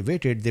are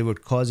activated, they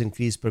would cause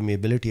increased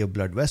permeability of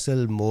blood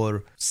vessel.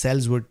 More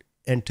cells would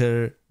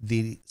enter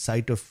the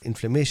site of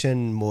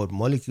inflammation, more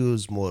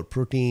molecules, more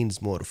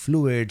proteins, more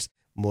fluids,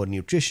 more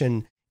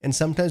nutrition. And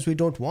sometimes we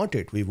don't want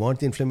it. We want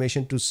the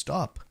inflammation to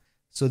stop.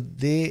 So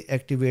they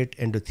activate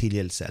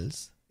endothelial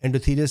cells.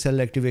 Endothelial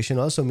cell activation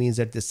also means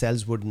that the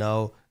cells would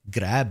now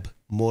grab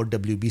more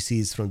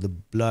WBCs from the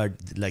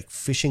blood, like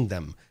fishing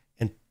them,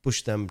 and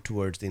push them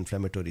towards the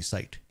inflammatory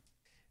site.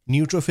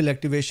 Neutrophil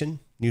activation.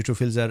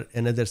 Neutrophils are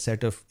another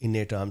set of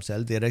innate arm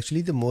cells. They are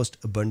actually the most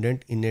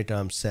abundant innate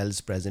arm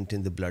cells present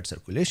in the blood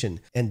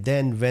circulation. And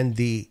then when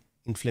the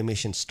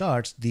inflammation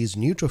starts, these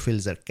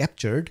neutrophils are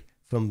captured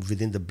from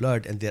within the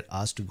blood and they're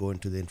asked to go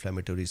into the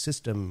inflammatory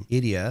system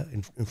area,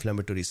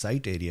 inflammatory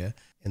site area,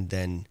 and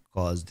then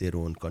cause their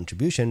own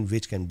contribution,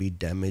 which can be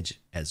damage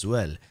as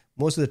well.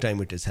 Most of the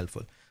time it is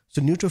helpful.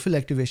 So neutrophil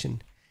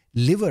activation.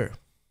 Liver.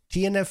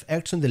 TNF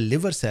acts on the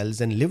liver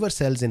cells, and liver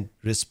cells in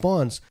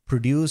response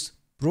produce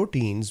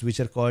proteins which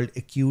are called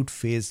acute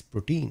phase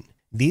protein.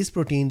 These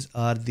proteins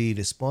are the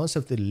response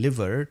of the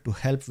liver to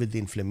help with the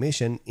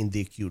inflammation in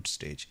the acute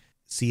stage.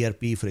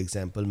 CRP, for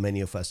example, many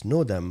of us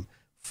know them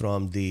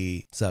from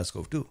the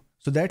SARS-CoV-2.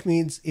 So that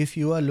means if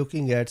you are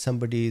looking at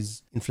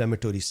somebody's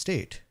inflammatory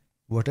state,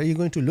 what are you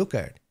going to look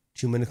at?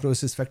 Tumor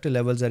necrosis factor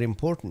levels are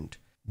important.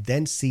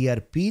 Then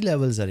CRP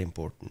levels are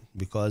important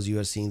because you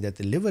are seeing that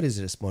the liver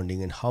is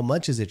responding and how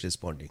much is it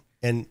responding.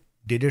 And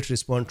Did it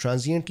respond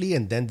transiently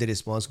and then the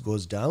response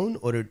goes down,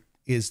 or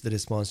is the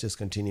response just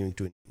continuing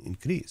to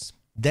increase?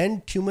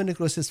 Then tumor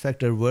necrosis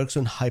factor works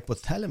on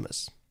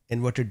hypothalamus.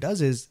 And what it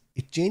does is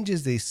it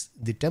changes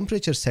the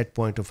temperature set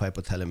point of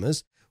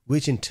hypothalamus,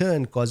 which in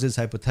turn causes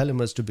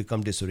hypothalamus to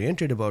become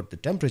disoriented about the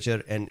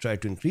temperature and try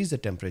to increase the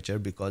temperature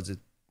because the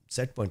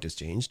set point is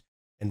changed,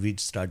 and we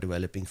start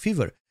developing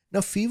fever.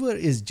 Now, fever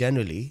is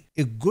generally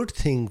a good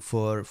thing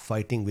for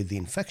fighting with the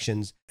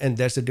infections, and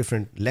that's a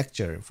different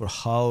lecture for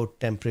how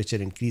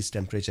increased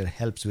temperature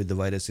helps with the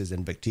viruses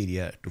and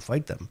bacteria to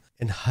fight them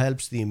and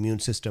helps the immune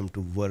system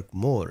to work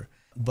more.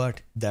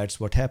 But that's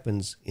what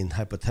happens in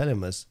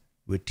hypothalamus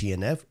with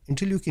TNF.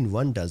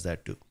 Interleukin-1 does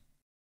that too.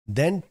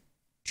 Then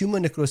tumor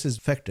necrosis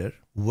factor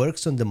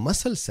works on the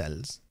muscle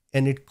cells,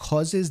 and it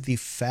causes the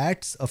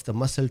fats of the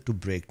muscle to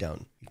break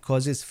down. It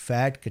causes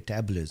fat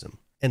catabolism.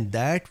 And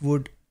that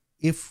would,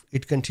 if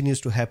it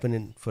continues to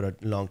happen for a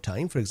long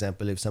time, for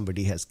example, if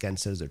somebody has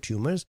cancers or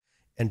tumors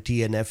and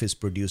TNF is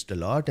produced a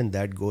lot and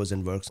that goes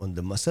and works on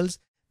the muscles,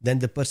 then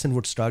the person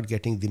would start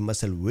getting the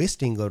muscle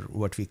wasting, or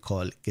what we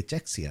call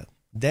cachexia.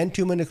 Then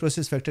tumor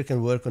necrosis factor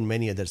can work on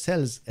many other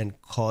cells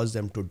and cause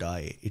them to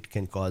die. It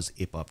can cause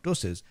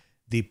apoptosis.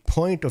 The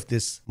point of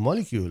this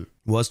molecule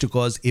was to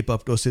cause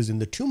apoptosis in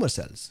the tumor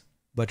cells,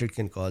 but it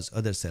can cause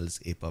other cells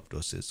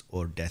apoptosis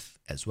or death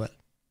as well.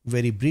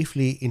 Very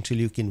briefly,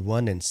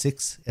 interleukin-1 and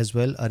 6 as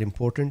well are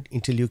important.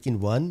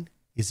 Interleukin-1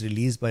 is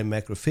released by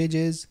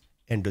macrophages,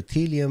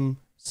 endothelium,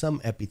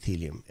 some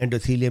epithelium.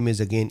 Endothelium is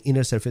again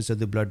inner surface of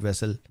the blood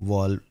vessel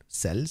wall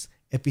cells.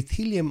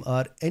 Epithelium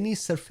are any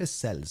surface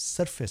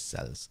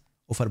cells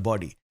of our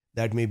body.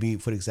 That may be,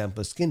 for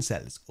example, skin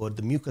cells or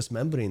the mucous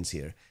membranes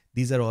here.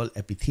 These are all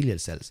epithelial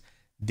cells.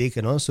 They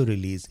can also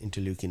release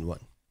interleukin-1.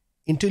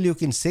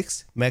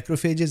 Interleukin-6,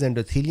 macrophages,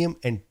 endothelium,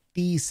 and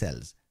T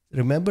cells.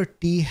 Remember,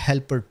 T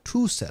helper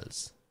 2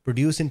 cells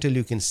produce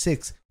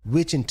interleukin-6,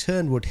 which in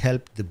turn would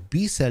help the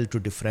B cell to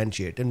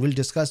differentiate. And we'll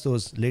discuss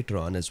those later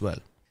on as well.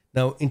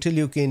 Now,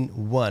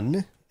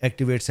 interleukin-1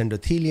 activates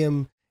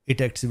endothelium. It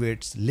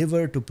activates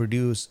liver to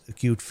produce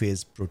acute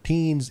phase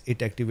proteins. It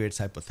activates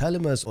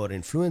hypothalamus or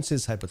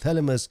influences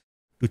hypothalamus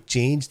to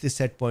change the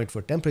set point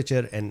for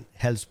temperature and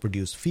helps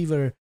produce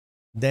fever.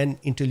 Then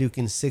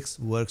interleukin-6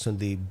 works on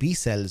the B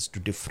cells to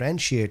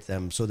differentiate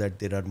them so that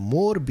there are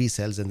more B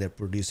cells and they're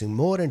producing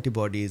more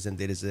antibodies, and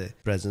there is a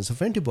presence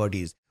of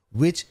antibodies,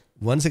 which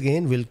once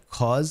again will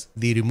cause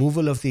the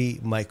removal of the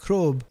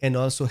microbe and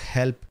also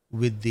help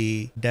with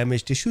the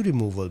damaged tissue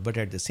removal. But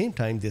at the same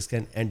time, this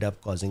can end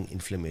up causing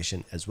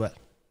inflammation as well.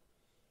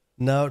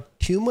 Now,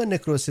 tumor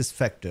necrosis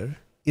factor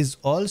is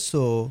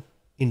also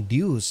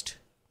induced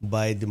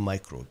by the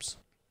microbes.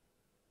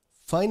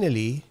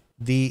 Finally,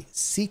 the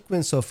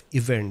sequence of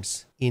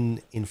events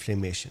in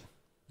inflammation.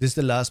 This is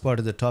the last part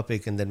of the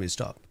topic, and then we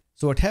stop.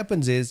 So what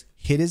happens is,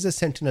 here is a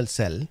sentinel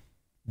cell.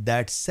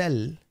 That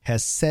cell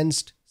has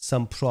sensed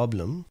some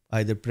problem,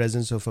 either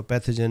presence of a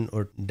pathogen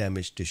or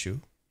damaged tissue.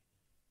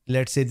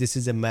 Let's say this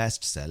is a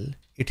mast cell.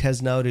 It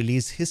has now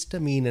released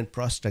histamine and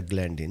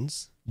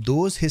prostaglandins.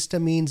 Those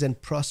histamines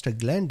and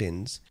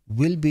prostaglandins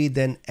will be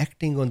then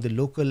acting on the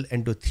local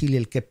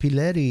endothelial,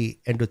 capillary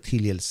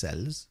endothelial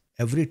cells.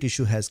 Every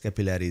tissue has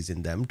capillaries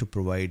in them to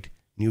provide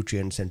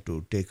nutrients and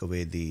to take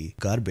away the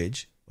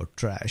garbage or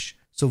trash.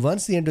 So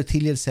once the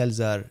endothelial cells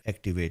are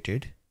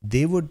activated,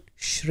 they would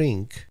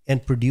shrink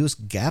and produce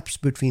gaps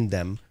between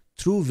them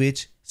through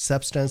which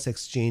substance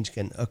exchange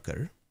can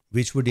occur,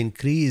 which would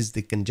increase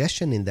the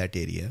congestion in that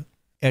area.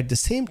 At the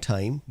same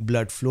time,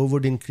 blood flow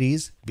would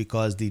increase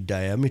because the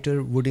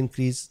diameter would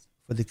increase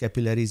for the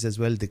capillaries as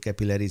well. The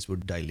capillaries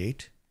would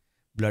dilate.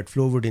 Blood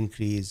flow would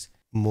increase.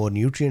 More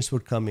nutrients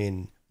would come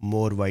in.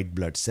 More white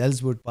blood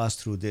cells would pass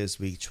through this,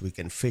 which we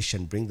can fish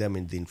and bring them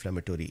in the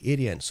inflammatory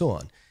area and so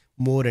on.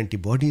 More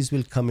antibodies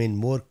will come in.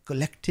 More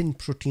colectin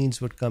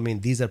proteins would come in.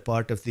 These are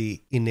part of the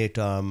innate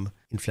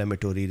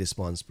inflammatory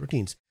response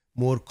proteins.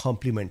 More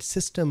complement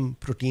system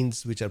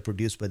proteins, which are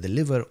produced by the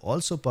liver,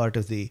 also part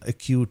of the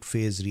acute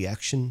phase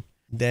reaction.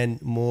 Then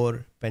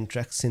more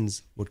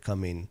pentraxins would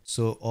come in.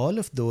 So all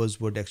of those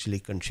would actually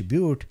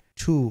contribute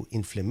to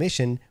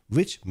inflammation,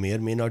 which may or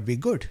may not be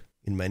good.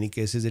 In many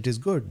cases it is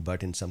good,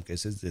 but in some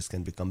cases this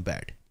can become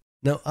bad.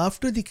 Now,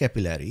 after the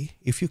capillary,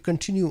 if you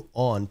continue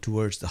on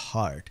towards the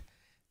heart,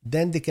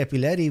 then the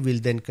capillary will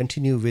then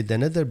continue with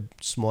another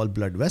small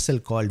blood vessel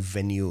called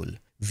venule.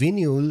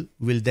 Venule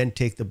will then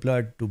take the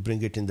blood to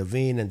bring it in the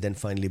vein and then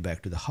finally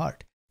back to the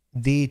heart.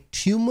 The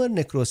tumor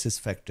necrosis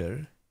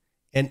factor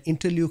and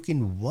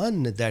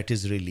interleukin-1 that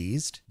is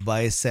released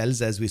by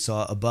cells, as we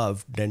saw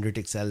above,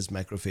 dendritic cells,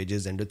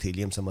 macrophages,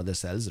 endothelium, some other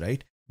cells,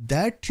 right?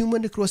 That tumor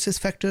necrosis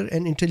factor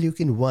and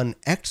interleukin-1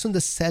 acts on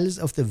the cells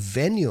of the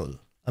venule.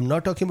 I'm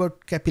not talking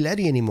about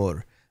capillary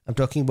anymore. I'm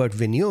talking about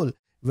venule.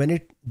 When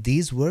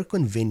these work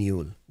on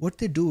venule, what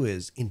they do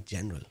is, in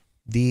general,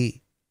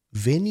 the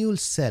venule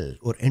cell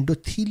or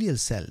endothelial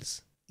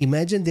cells,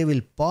 imagine they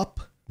will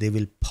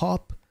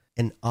pop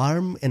an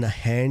arm and a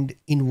hand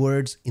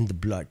inwards in the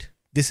blood.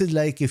 This is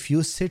like if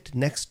you sit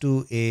next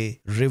to a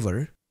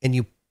river and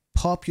you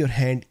pop your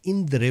hand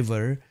in the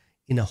river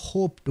in a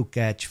hope to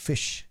catch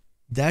fish.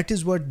 That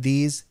is what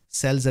these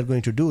cells are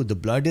going to do. The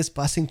blood is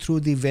passing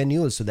through the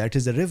venules, so that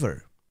is a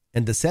river.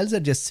 And the cells are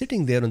just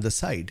sitting there on the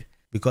side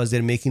because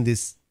they're making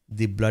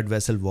the blood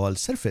vessel wall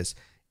surface.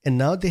 And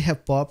now they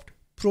have popped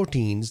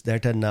proteins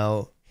that are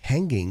now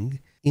hanging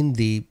in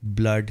the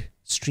blood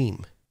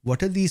stream.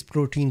 What are these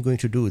proteins going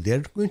to do? They're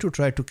going to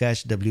try to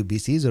catch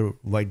WBCs or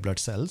white blood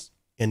cells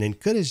and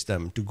encourage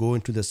them to go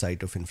into the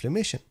site of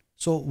inflammation.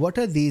 So what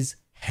are these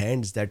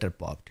hands that are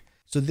popped?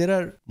 So there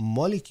are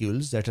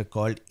molecules that are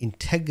called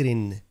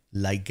integrin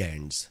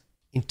ligands.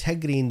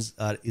 Integrins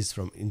is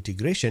from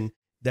integration.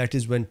 That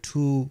is when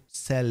two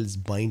cells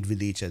bind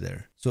with each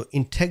other. So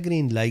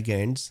integrin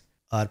ligands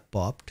are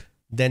popped.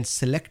 Then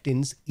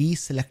selectins,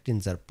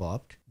 E-selectins are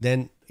popped.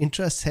 Then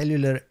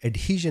intracellular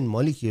adhesion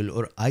molecule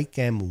or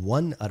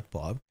ICAM1 are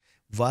popped.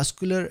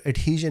 Vascular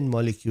adhesion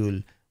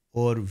molecule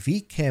or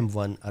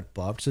VCAM1 are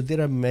popped. So there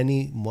are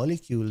many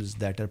molecules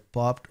that are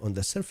popped on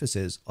the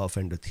surfaces of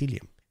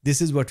endothelium.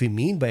 This is what we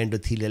mean by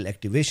endothelial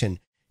activation.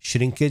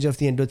 Shrinkage of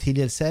the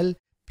endothelial cell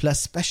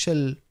plus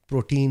special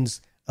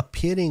proteins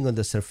appearing on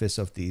the surface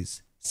of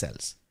these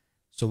cells.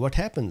 So what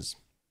happens?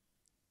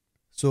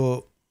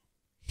 So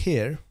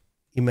here,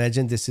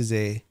 imagine this is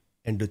a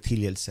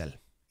endothelial cell.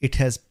 It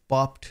has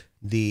popped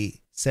the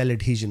cell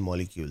adhesion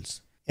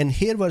molecules. And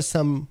here were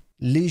some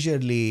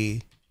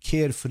leisurely,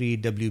 carefree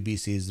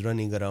WBCs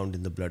running around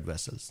in the blood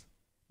vessels.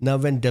 Now,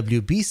 when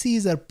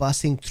WBCs are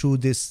passing through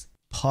this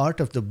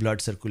part of the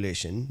blood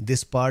circulation,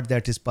 this part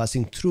that is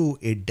passing through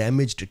a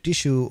damaged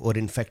tissue or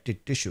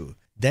infected tissue,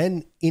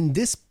 then in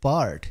this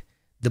part,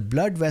 the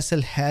blood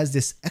vessel has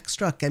this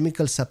extra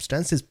chemical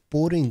substances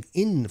pouring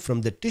in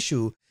from the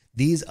tissue.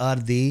 These are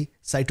the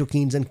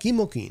cytokines and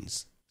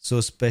chemokines. So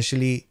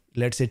especially,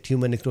 let's say,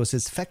 tumor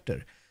necrosis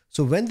factor.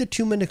 So when the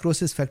tumor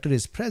necrosis factor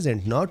is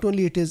present, not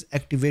only it is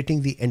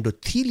activating the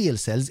endothelial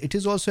cells, it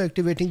is also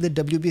activating the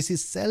WBC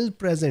cell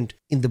present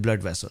in the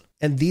blood vessel.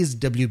 And these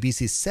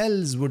WBC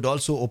cells would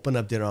also open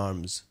up their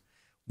arms.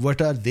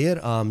 What are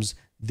their arms?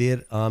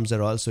 Their arms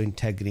are also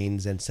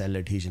integrins and cell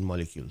adhesion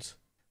molecules.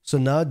 So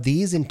now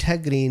these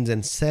integrins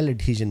and cell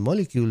adhesion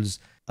molecules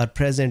are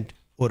present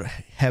or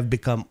have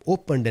become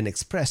opened and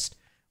expressed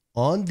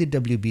on the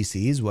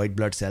WBCs, white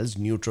blood cells,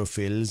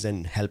 neutrophils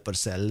and helper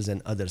cells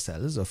and other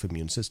cells of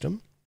immune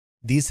system.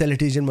 These cell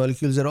adhesion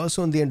molecules are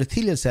also on the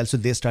endothelial cells, so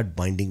they start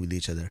binding with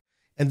each other.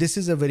 And this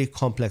is a very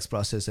complex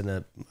process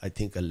and I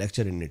think a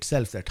lecture in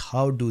itself, that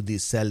how do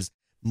these cells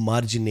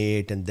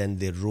marginate and then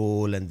they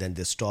roll and then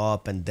they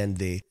stop and then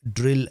they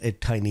drill a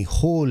tiny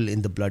hole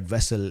in the blood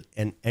vessel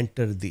and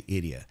enter the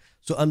area.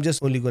 So I'm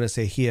just only going to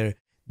say here,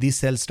 these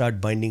cells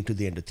start binding to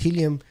the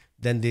endothelium,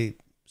 then they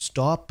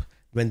stop.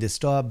 When they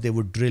stop, they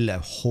would drill a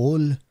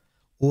hole,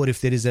 or if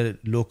there is a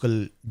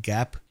local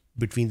gap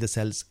between the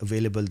cells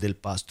available, they'll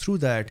pass through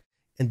that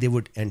and they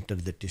would enter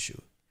the tissue.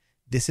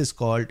 This is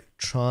called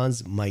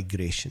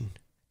transmigration.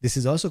 This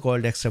is also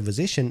called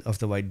extravasation of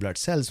the white blood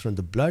cells from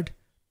the blood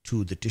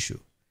to the tissue.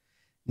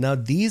 Now,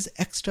 these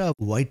extra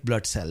white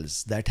blood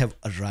cells that have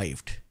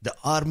arrived, the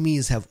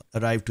armies have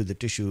arrived to the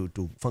tissue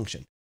to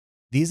function.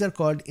 These are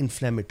called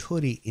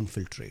inflammatory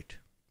infiltrate.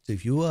 So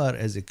if you are,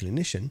 as a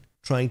clinician,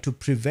 trying to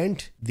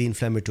prevent the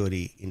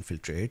inflammatory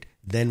infiltrate,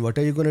 then what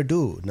are you going to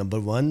do? Number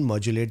one,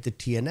 modulate the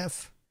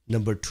TNF.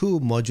 Number two,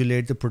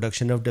 modulate the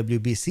production of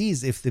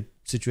WBCs if the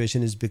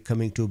situation is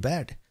becoming too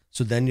bad.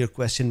 So then your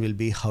question will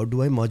be, how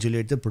do I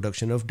modulate the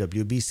production of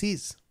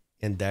WBCs?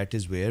 And that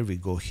is where we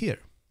go here.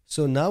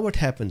 So now what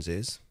happens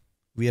is,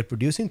 we are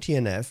producing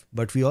TNF,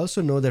 but we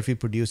also know that we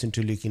produce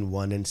interleukin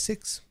 1 and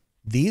 6.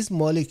 These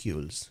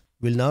molecules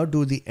will now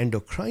do the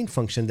endocrine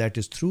function, that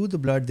is through the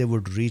blood they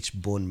would reach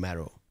bone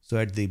marrow. So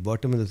at the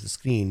bottom of the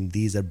screen,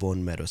 these are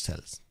bone marrow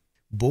cells.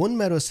 Bone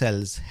marrow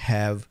cells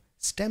have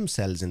stem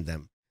cells in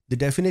them. The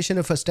definition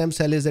of a stem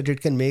cell is that it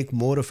can make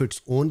more of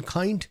its own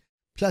kind,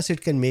 plus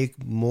it can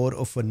make more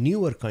of a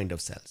newer kind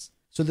of cells.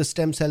 So the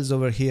stem cells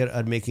over here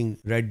are making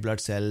red blood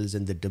cells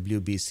and the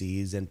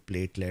WBCs and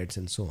platelets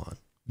and so on.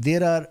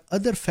 There are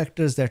other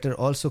factors that are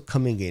also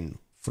coming in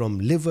from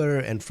liver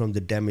and from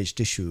the damaged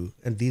tissue,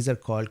 and these are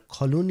called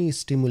colony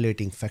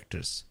stimulating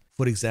factors.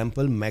 For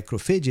example,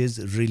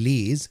 macrophages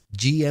release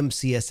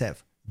GM-CSF,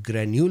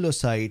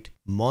 granulocyte,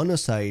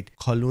 monocyte,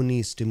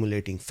 colony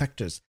stimulating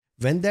factors.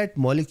 When that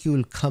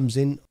molecule comes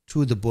in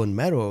to the bone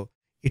marrow,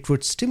 it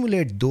would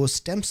stimulate those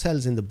stem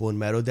cells in the bone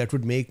marrow that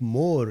would make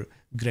more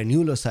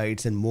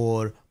granulocytes and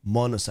more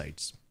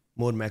monocytes,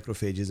 more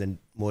macrophages and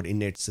more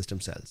innate system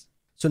cells.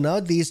 So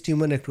now these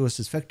tumor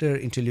necrosis factor,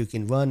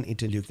 interleukin 1,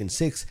 interleukin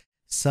 6,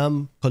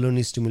 some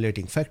colony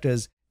stimulating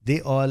factors, they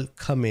all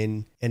come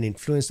in and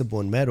influence the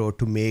bone marrow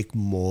to make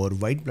more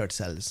white blood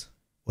cells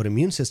or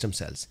immune system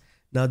cells.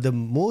 Now, the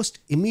most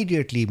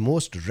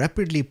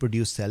rapidly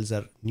produced cells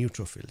are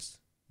neutrophils.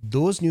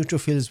 Those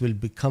neutrophils will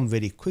become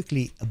very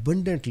quickly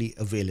abundantly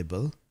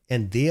available,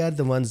 and they are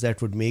the ones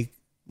that would make,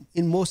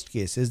 in most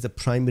cases, the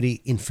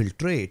primary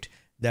infiltrate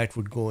that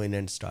would go in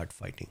and start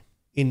fighting.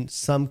 In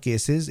some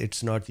cases,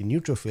 it's not the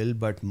neutrophil,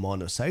 but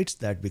monocytes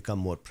that become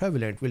more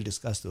prevalent. We'll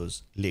discuss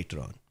those later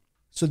on.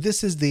 So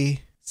this is the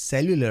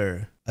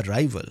cellular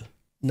arrival.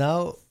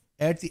 Now,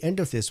 at the end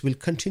of this, we'll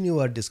continue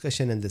our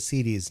discussion in the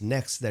series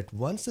next, that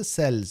once the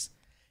cells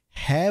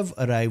have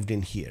arrived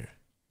in here,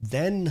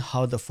 then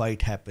how the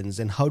fight happens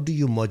and how do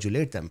you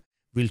modulate them.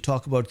 We'll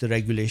talk about the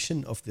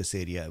regulation of this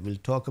area. We'll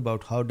talk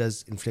about how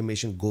does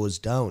inflammation goes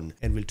down,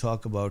 and we'll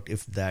talk about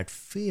if that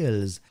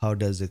fails, how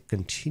does a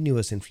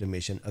continuous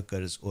inflammation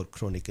occurs or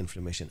chronic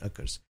inflammation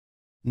occurs.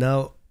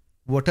 Now,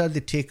 what are the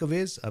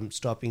takeaways? I'm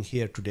stopping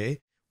here today.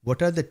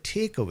 What are the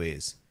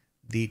takeaways?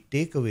 The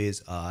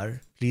takeaways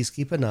are, please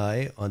keep an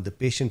eye on the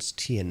patient's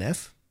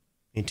TNF,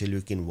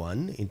 interleukin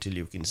 1,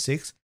 interleukin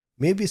 6,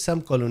 maybe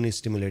some colony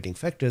stimulating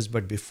factors,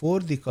 but before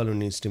the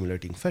colony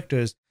stimulating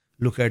factors,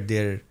 look at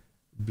their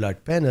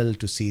blood panel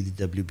to see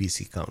the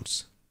WBC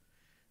counts.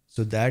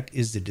 So that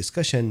is the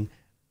discussion.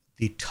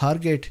 The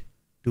target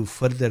to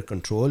further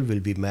control will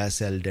be mast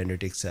cell,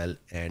 dendritic cell,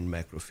 and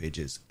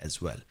macrophages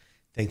as well.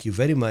 Thank you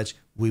very much.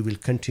 We will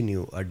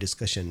continue our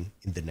discussion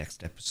in the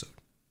next episode.